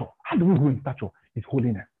stature. How do we grow in stature? It's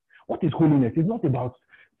holiness. What is holiness? It's not about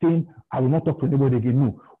saying, I will not talk to anybody again.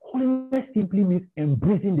 No. Holiness simply means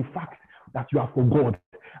embracing the fact that you are for God.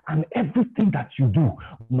 And everything that you do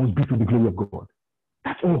must be to the glory of God.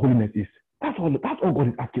 That's all holiness is. That's all God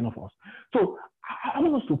is asking of us. So I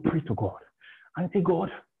want us to pray to God and say,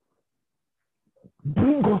 God,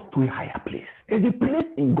 bring us to a higher place. There's a place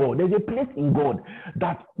in God. There's a place in God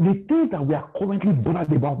that the things that we are currently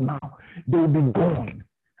bothered about now, they will be gone.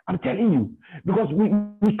 I'm telling you, because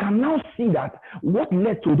we can now see that what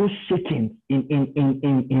led to those shakings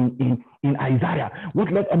in Isaiah,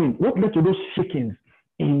 what led to those shakings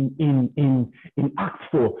in Acts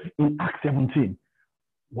 4, in Acts 17,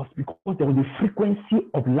 was because there was a frequency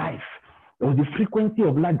of life. There was a frequency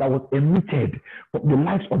of life that was emitted from the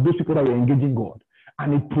lives of those people that were engaging God.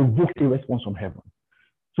 And it provoked a response from heaven.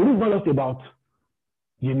 So this is not just about,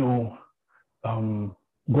 God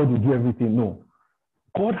will do everything. No.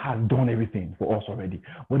 God has done everything for us already.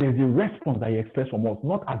 But there's a response that he expects from us,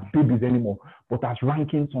 not as babies anymore, but as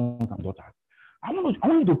ranking sons and daughters. I want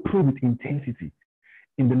you to pray with intensity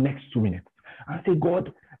in the next 2 minutes and say,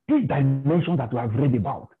 God, these dimensions that we have read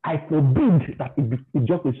about, I forbid that it's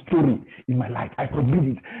just a story in my life. I forbid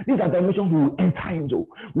it. These are dimensions we will enter into.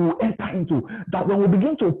 We will enter into that when we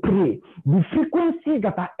begin to pray, the frequencies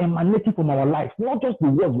that are emanating from our lives, not just the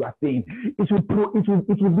words we are saying, it will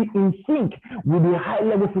be in sync with the high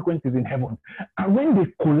level frequencies in heaven. And when they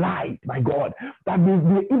collide, my God, that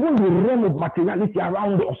even the realm of materiality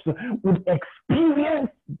around us would experience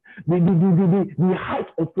the height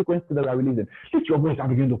of frequency that we are releasing. Lift your voice and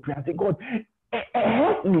begin to pray and say, God,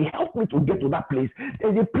 help me to get to that place.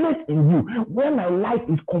 There's a place in you where my life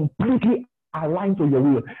is completely aligned to your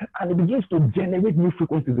will, and it begins to generate new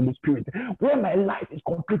frequencies in the spirit. Where my life is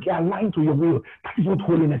completely aligned to your will, that is what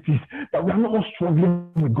holiness is. That we are not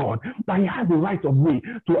struggling with God, that He has the right of way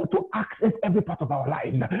to access every part of our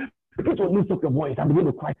lives. Begin to lift up your voice and begin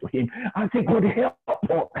to cry to Him and say, God, help us,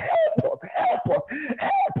 help us, help us,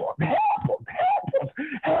 help us, help us, help us.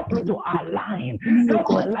 Help me to align. Help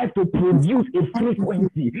my life to produce a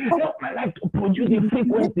frequency. Help my life to produce a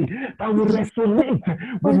frequency that will resonate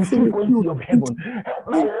with the frequency of heaven. Help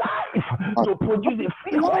my life to produce a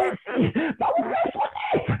frequency that will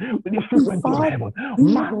resonate with the frequency of heaven.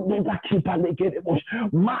 It's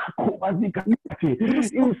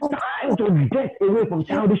time to get away from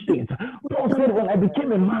childish things. Paul said, when I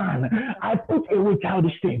became a man, I put away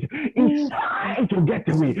childish things. It's time to get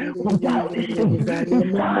away from childish things.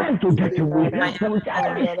 It's time to get away from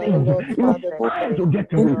childish things. It's time to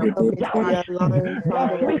get away from childish things. There are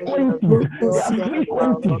frequencies. There are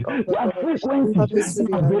frequencies. There are frequencies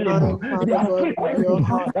available. There are frequencies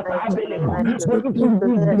that are available. But it will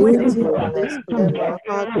be waiting for us to get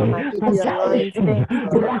away from childish things.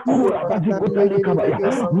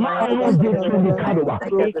 My life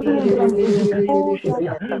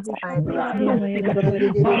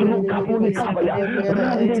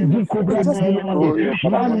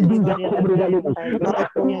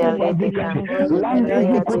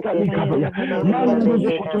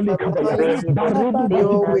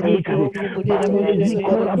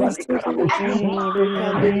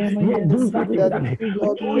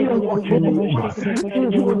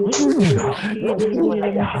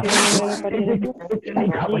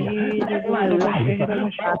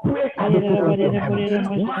operate at the frequency of heaven.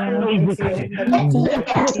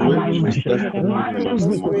 Desperate alignment.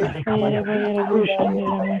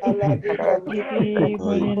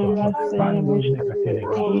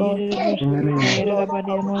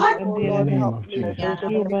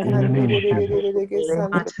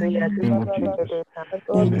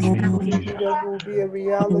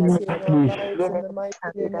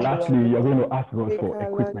 Lastly, you're going to ask God for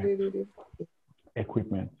equipment.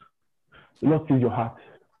 Equipment. Lord, fill your heart.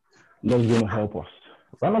 Lord's going to help us.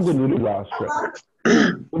 We're not going to lose our strength.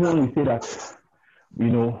 Even when we say that, we're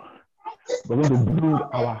going to bring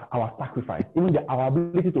our sacrifice. Even our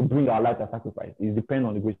ability to bring our life as sacrifice is dependent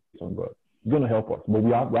on the grace of God. It's going to help us, but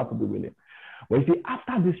we have to be willing. But you see,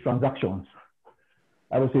 after these transactions,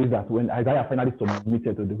 I will say that when Isaiah finally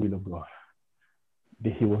submitted to the will of God,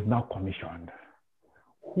 he was now commissioned.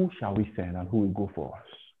 Who shall we send and who will go for us?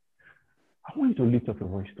 I want you to lift up your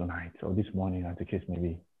voice tonight or this morning, as the case may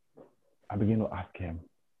be. I begin to ask Him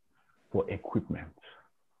for equipment,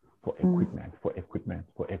 for equipment, for equipment,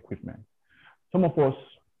 for equipment. Some of us,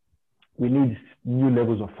 we need new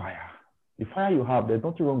levels of fire. The fire you have, there's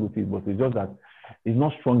nothing wrong with it, but it's just that it's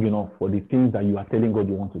not strong enough for the things that you are telling God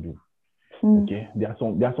you want to do. Okay? There are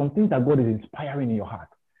some things that God is inspiring in your heart.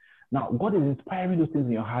 Now, God is inspiring those things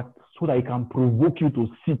in your heart so that He can provoke you to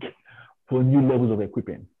seek for new levels of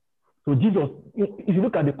equipment. So Jesus, if you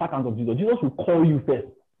look at the patterns of Jesus, Jesus will call you first,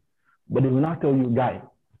 but He will not tell you, guy,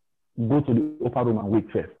 go to the upper room and wait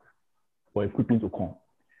first for equipping to come.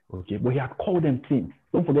 Okay, but He had called them since.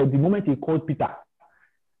 Don't forget, the moment He called Peter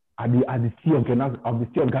at the Sea of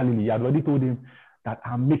Galilee, He had already told him that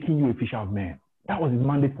I'm making you a fisher of men. That was His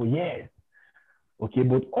mandate for years. Okay,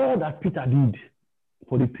 but all that Peter did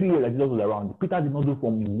for the 3 years that Jesus was around, Peter did not do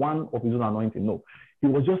from one of his own anointing. No, he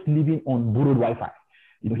was just living on borrowed Wi-Fi.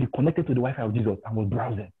 He connected to the Wi-Fi of Jesus and was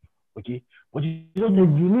browsing. Okay, but Jesus said,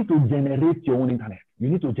 you need to generate your own internet. You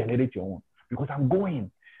need to generate your own, because I'm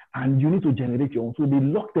going, and you need to generate your own. So they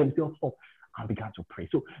locked themselves up and began to pray.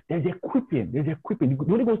 So there's equipping. The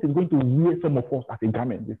Holy Ghost is going to wear some of us as a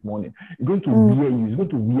garment this morning. It's going to wear you. It's going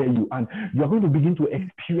to wear you, and you are going to begin to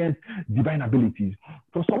experience divine abilities.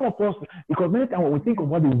 For some of us, because many times when we think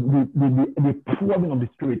about the pouring of the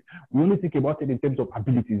Spirit, we only think about it in terms of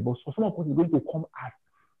abilities. But for some of us, it's going to come as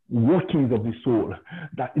workings of the soul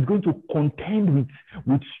that is going to contend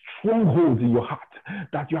with strongholds in your heart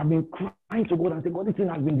that you have been crying to God and say, God, this thing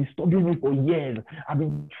has been disturbing me for years. I've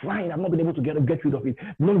been trying. I've not been able to get rid of it.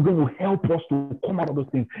 God is going to help us to come out of those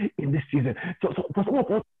things in this season. So for some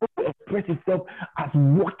of us to express itself as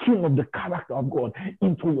working of the character of God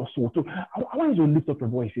into your soul. So I want you to lift up your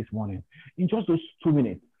voice this morning in just those 2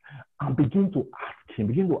 minutes. And begin to ask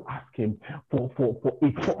him for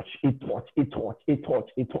a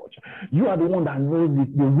touch. You are the one that knows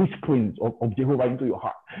the whisperings of Jehovah into your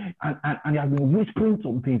heart. And he has been whispering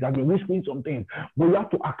some things, but you have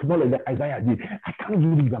to acknowledge that Isaiah did. I can't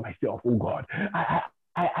do this by myself, oh God.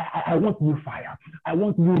 I want new fire. I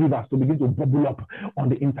want new rivers to begin to bubble up on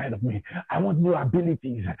the inside of me. I want new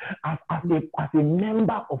abilities as a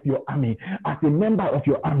member of your army,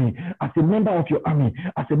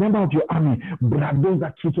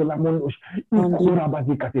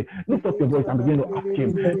 Lift up your voice and begin to ask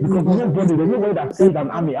him, because there's nobody that sends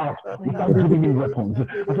an army out without giving him weapons. And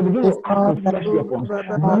so begin to ask for fresh weapons.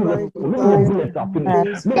 Maybe your bullets are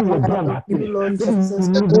finished. Maybe your guns are finished. Maybe you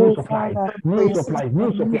need new supplies. New supplies. By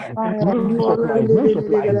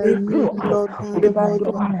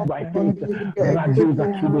faith. Remember,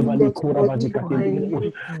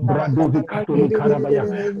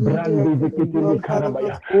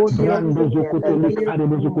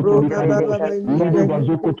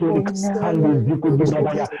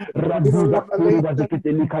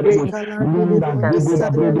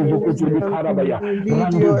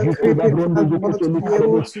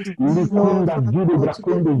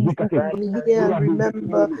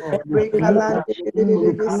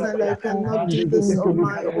 I cannot do this on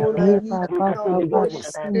my own. I need the help of Holy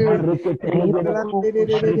Spirit.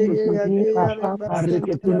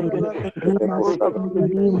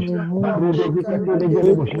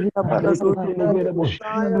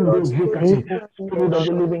 Spirit of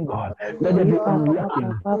the living God, let there be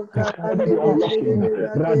unlocking. Let there be unlocking.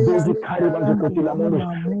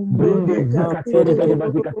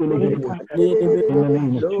 In the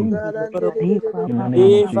name of Jesus. In the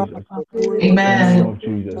name of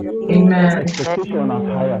Jesus. Amen. Expectation as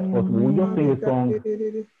high as possible. We'll just sing a song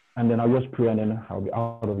and then I'll just pray and then I'll be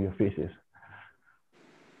out of your faces.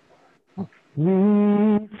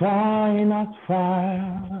 Refine as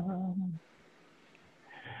fire,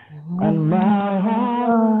 and my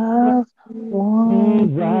heart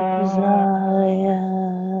desire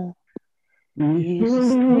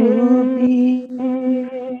is to be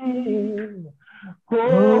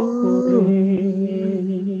holy,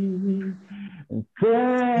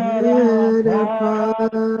 set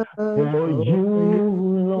apart for you,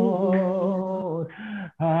 Lord.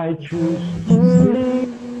 I choose to live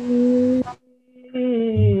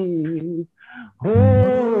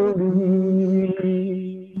holy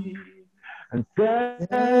and set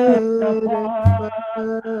apart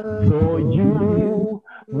for you,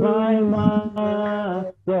 my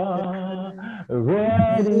Master,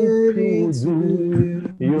 ready to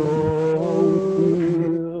do your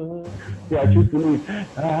will. Yeah, I choose to live.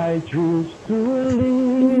 I choose to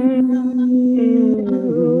live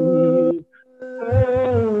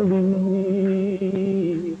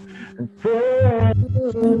holy and set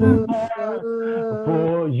apart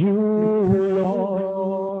for you,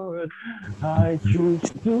 Lord. I choose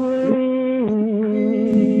to live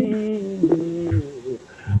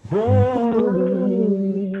holy,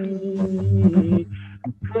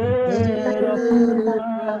 set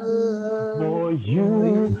apart for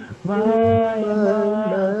you, my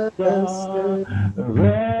Master,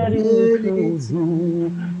 ready to do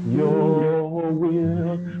your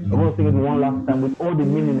will. I want to sing it one last time with all the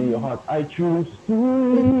meaning in your heart. I choose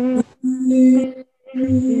to live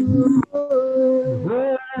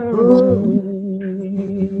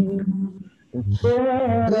holy,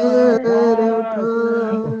 set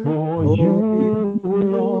apart for you,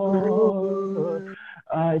 Lord.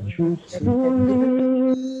 I choose to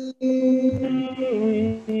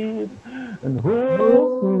live and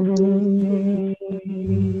holy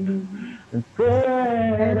and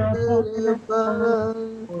set apart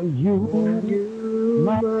for you,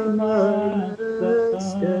 my Master,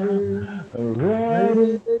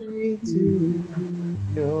 ready to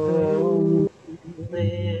your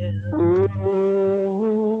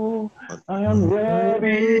will. I am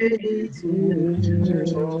ready to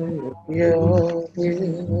your will.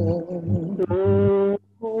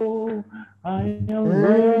 I am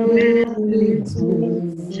ready to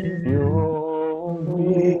your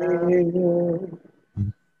will.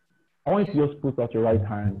 I want you to just put out your right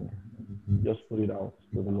hand. Just put it out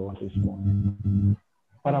to the Lord this morning.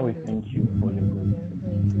 Father, we thank you for the good.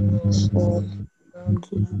 Lord,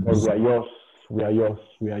 we are yours We are yours.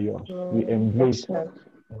 We are yours. We embrace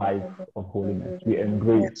life of holiness. We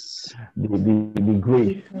embrace the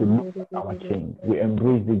grace to look like our King. We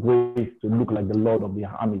embrace the grace to look like the Lord of the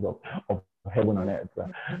armies of heaven and earth.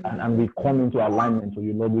 And we come into alignment with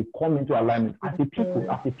you, Lord. We come into alignment as a people,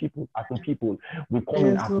 as a people, as a people. We come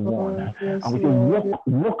in as one. And we say,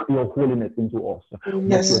 walk your holiness into us.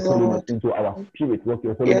 Walk your holiness into our spirit. Walk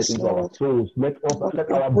your holiness into our souls. Let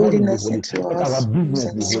our bodies be holy. Let our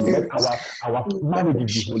business be holy. Let our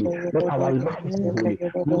marriages be holy. Let our lives be holy.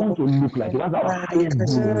 We want to look like it. That's our highest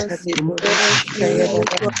goal.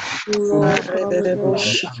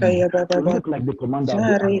 Look like the commander of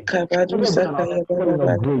the army.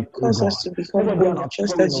 Cause us to become holy,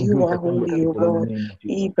 just as you are holy, O God.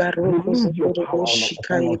 Release your power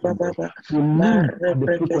upon us, O God. To live at the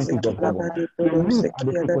frequencies of heaven. To live at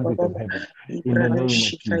the frequencies of heaven. In the name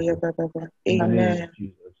of Jesus. In the name of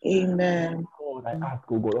Jesus. Amen. Lord, I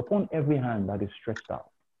ask, O God, upon every hand that is stretched out,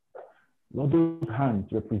 Lord, those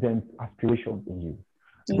hands represent aspirations in you.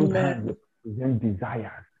 Those hands represent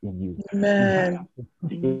desires in you. Amen. To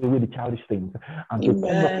push away the childish things and to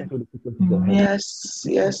come up into the frequencies of heaven. Yes,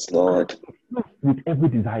 yes, Lord. With every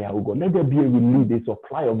desire, oh God, let there be a release, a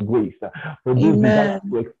supply of grace for those desires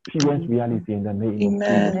to experience reality in the name of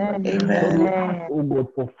Jesus. Lord, we ask, oh God,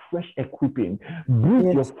 for fresh equipping.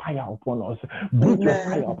 Breathe your fire upon us. Breathe your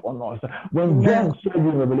fire upon us. When John saw you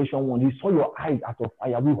in Revelation 1, he saw your eyes as of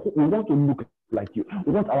fire. We want to look like you.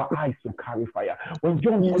 We want our eyes to carry fire. When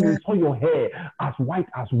John saw you, he saw your hair as white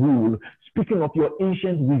as wool. Speaking of your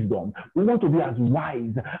ancient wisdom, we want to be as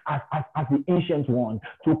wise as the ancient one,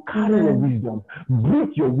 to carry your wisdom.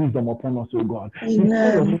 Breathe your wisdom upon us, O God. He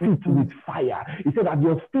saw your feet with fire. He said that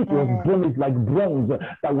your feet was burnished like bronze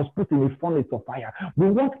that was put in a furnace of fire. We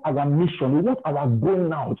want our mission, we want our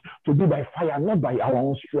going out to be by fire, not by our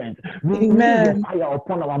own strength. We need your fire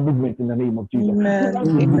upon our movement in the name of Jesus. We want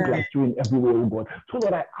to look like you in every way, O God. So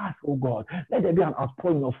Lord, I ask, O God, let there be an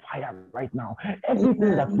outpouring of fire right now.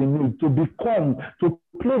 Everything that we need to become, to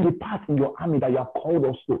play the part in your army that you have called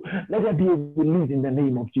us to, let there be a release in the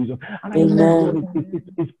name of Jesus. And I know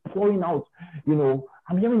it's pouring out, you know,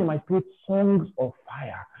 I'm hearing in my spirit songs of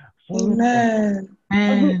fire.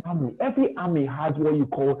 Every army has what you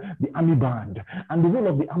call the army band, and the role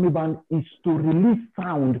of the army band is to release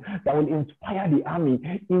sound that will inspire the army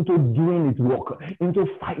into doing its work, into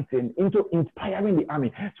fighting, into inspiring the army.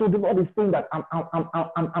 So the Lord is saying that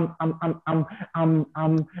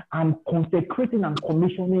I'm consecrating and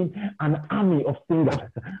commissioning an army of singers,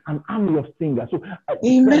 an army of singers. So there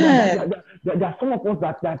are some of us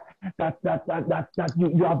that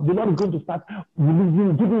you have, the Lord is going to start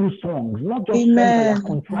releasing, giving you songs, not just songs that you are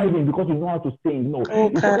contriving because you know how to sing. No,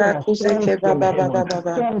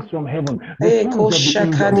 songs from heaven. The songs of the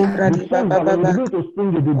angels, the songs that when you begin to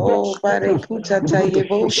sing it, the sound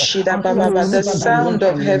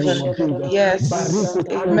of heaven. Yes,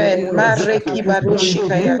 amen. Mareki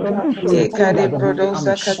barushikaya. Ekade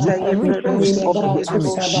brodoza kataye brodosi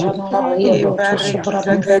kiyeboshi. Ebareki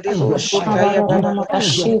zakade boshikaya baba.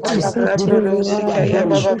 Rabrodosi kaya baba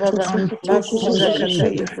baba. Makuza kataye brodoshikaya baba.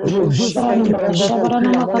 Rebosi kaya baba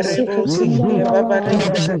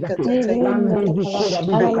reki zakataye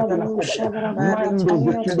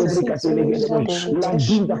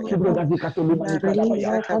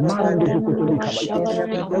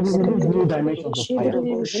new dimensions of fire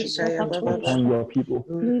upon your people.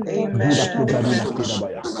 New dimensions of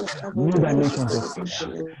fire.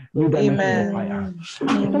 New dimensions of fire.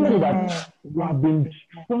 Somebody that you have been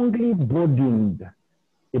strongly burdened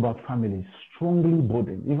about families, strongly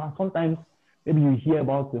burdened. Even sometimes maybe you hear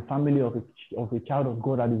about the family of a child of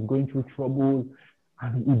God that is going through trouble,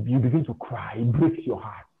 and you begin to cry. It breaks your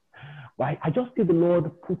heart. But I just see the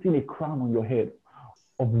Lord putting a crown on your head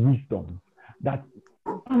of wisdom, that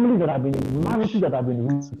families that have been, marriages that have been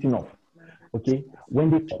written off, okay,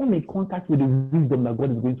 when they come in contact with the wisdom that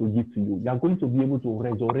God is going to give to you, you are going to be able to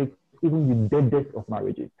resurrect even the deadest of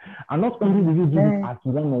marriages. And not only will you give it as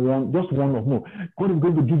one-on-one, just one of no, God is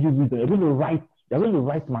going to give you wisdom. You're going to write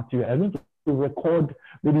material. You're going to record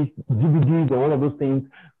maybe DVDs or all of those things,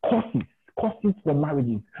 courses for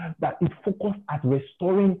marriages that is focused at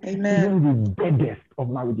restoring even the deadest of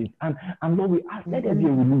marriages. And Lord, we ask, let there be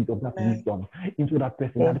a release of that wisdom into that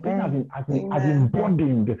person. That the person has been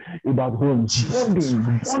burdened about homes,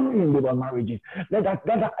 burdened about marriages. Let that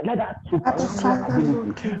supernatural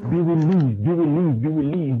ability be released.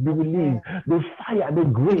 The fire, the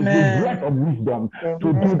grace, the breath of wisdom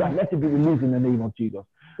to do that. Let it be released in the name of Jesus.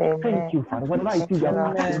 Thank you, Father. Whatever it is you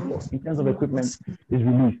are asking for in terms of equipment is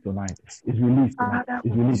released tonight. Is released tonight.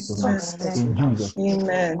 Is released tonight. In Jesus'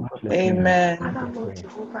 Amen. matchless name. Amen.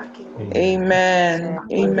 Amen.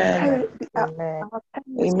 Amen.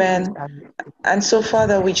 Amen. And so,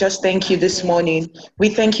 Father, we just thank you this morning. We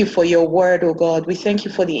thank you for your word, oh God. We thank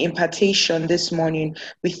you for the impartation this morning.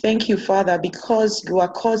 We thank you, Father, because you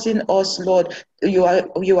are causing us, Lord, you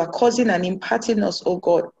are causing and imparting us, oh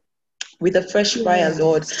God, with a fresh fire,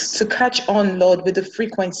 Lord, to catch on, Lord, with the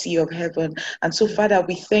frequency of heaven. And so, Father,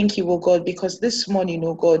 we thank you, oh God, because this morning,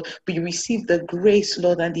 oh God, we receive the grace,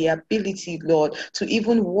 Lord, and the ability, Lord, to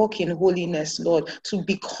even walk in holiness, Lord, to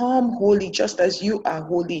become holy just as you are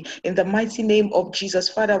holy. In the mighty name of Jesus,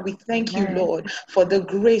 Father, we thank you, Lord, for the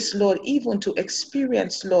grace, Lord, even to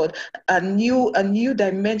experience, Lord, a new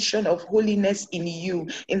dimension of holiness in you.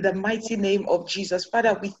 In the mighty name of Jesus,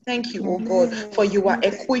 Father, we thank you, oh God, for you are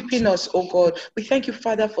equipping us, oh God. We thank you,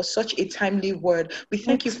 Father, for such a timely word. We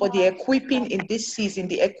thank you for the equipping in this season,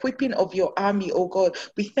 the equipping of your army, oh God.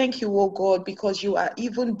 We thank you, oh God, because you are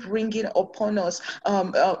even bringing upon us,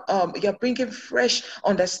 you're bringing fresh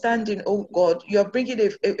understanding, oh God. You're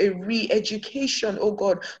bringing a re-education, oh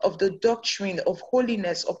God, of the doctrine of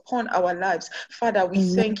holiness upon our lives. Father, we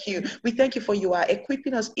thank you. We thank you for you are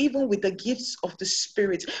equipping us even with the gifts of the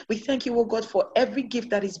Spirit. We thank you, oh God, for every gift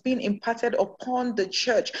that is being imparted upon the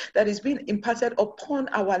church, that is being imparted upon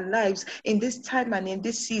our lives in this time and in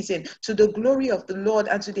this season, to the glory of the Lord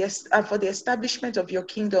and to for the establishment of your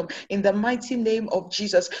kingdom. In the mighty name of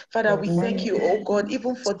Jesus, Father, we thank you, oh God,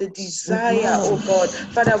 even for the desire, oh God.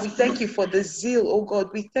 Father, we thank you for the zeal, oh God.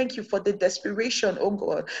 We thank you for the desperation, oh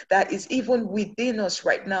God, that is even within us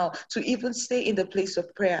right now, to even stay in the place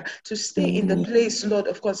of prayer, to stay in the place, Lord,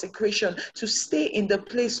 of consecration, to stay in the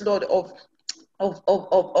place, Lord, of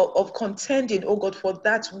contending, oh God, for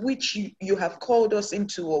that which you have called us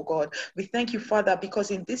into, oh God. We thank you, Father, because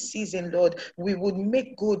in this season, Lord, we would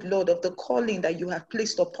make good, Lord, of the calling that you have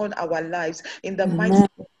placed upon our lives in the mighty name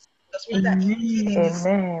of Jesus. Father, indeed, in this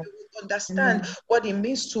season, we would understand what it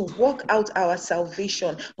means to walk out our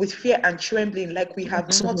salvation with fear and trembling like we have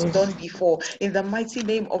not done before. In the mighty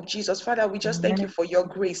name of Jesus, Father, we just thank you for your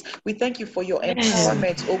grace. We thank you for your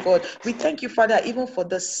empowerment, oh God. We thank you, Father, even for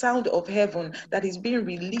the sound of heaven that is being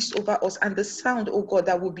released over us, and the sound, oh God,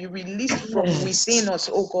 that will be released from within us,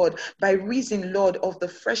 oh God, by reason, Lord, of the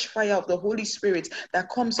fresh fire of the Holy Spirit that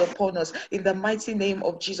comes upon us. In the mighty name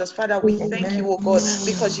of Jesus, Father, we thank you, oh God,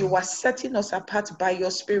 because you are setting us apart by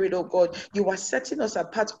your Spirit, oh God. You are setting us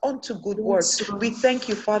apart unto good works. We thank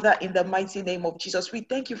you, Father, in the mighty name of Jesus. We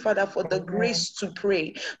thank you, Father, for the grace to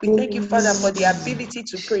pray. We thank you, Father, for the ability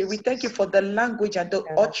to pray. We thank you for the language and the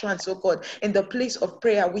utterance, oh God, in the place of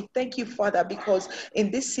prayer. We thank you, Father, because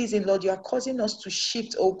in this season, Lord, you are causing us to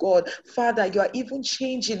shift, oh God. Father, you are even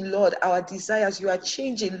changing, Lord, our desires. You are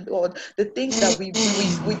changing, Lord, the things that we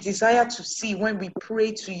desire to see when we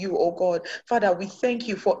pray to you, oh God. Father, we thank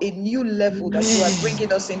you for a new level that you are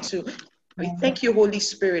bringing us into. We thank you, Holy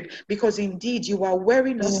Spirit, because indeed you are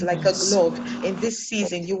wearing us like a glove in this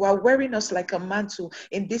season. You are wearing us like a mantle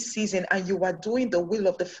in this season, and you are doing the will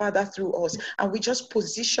of the Father through us. And we just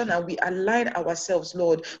position and we align ourselves,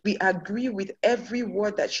 Lord. We agree with every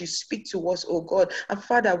word that you speak to us, oh God. And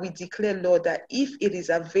Father, we declare, Lord, that if it is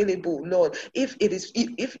available, Lord,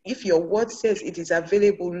 if your word says it is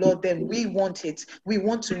available, Lord, then we want it. We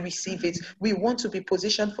want to receive it. We want to be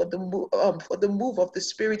positioned for the move of the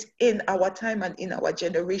Spirit in our time and in our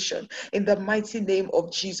generation. In the mighty name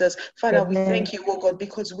of Jesus, Father, we thank you, oh God,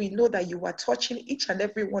 because we know that you are touching each and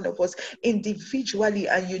every one of us individually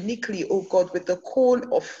and uniquely, oh God, with the coal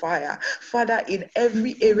of fire. Father, in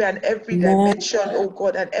every area and every dimension, oh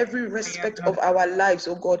God, and every respect of our lives,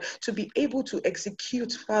 oh God, to be able to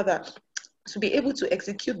execute, Father, to be able to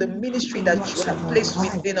execute the ministry that you have placed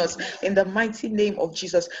within us in the mighty name of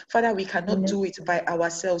Jesus. Father, we cannot do it by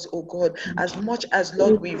ourselves, oh God. As much as,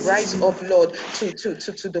 Lord, we rise up, Lord, to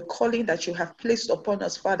the calling that you have placed upon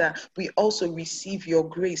us, Father, we also receive your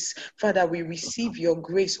grace. Father, we receive your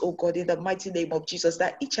grace, oh God, in the mighty name of Jesus,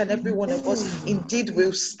 that each and every one of us indeed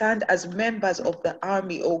will stand as members of the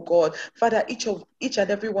army, oh God. Father, each and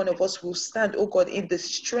every one of us will stand, oh God, in the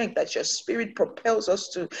strength that your Spirit propels us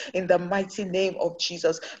to, in the mighty name of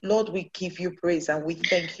Jesus. Lord, we give you praise and we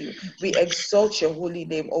thank you. We exalt your holy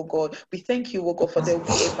name, oh God. We thank you, oh God, for there will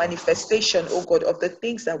be a manifestation, oh God, of the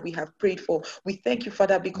things that we have prayed for. We thank you,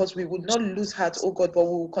 Father, because we will not lose heart, oh God, but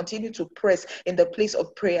we will continue to press in the place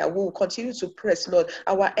of prayer. We will continue to press, Lord.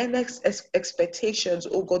 Our next expectations,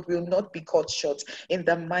 oh God, will not be cut short in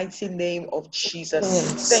the mighty name of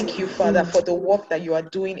Jesus. Thank you, Father, for the work that you are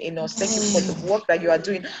doing in us. Thank you for the work that you are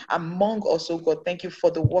doing among us, oh God. Thank you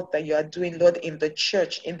for the work that you are doing, Lord, in the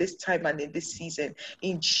church in this time and in this season.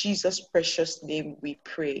 In Jesus' precious name we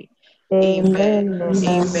pray. Amen.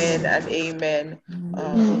 Amen and amen.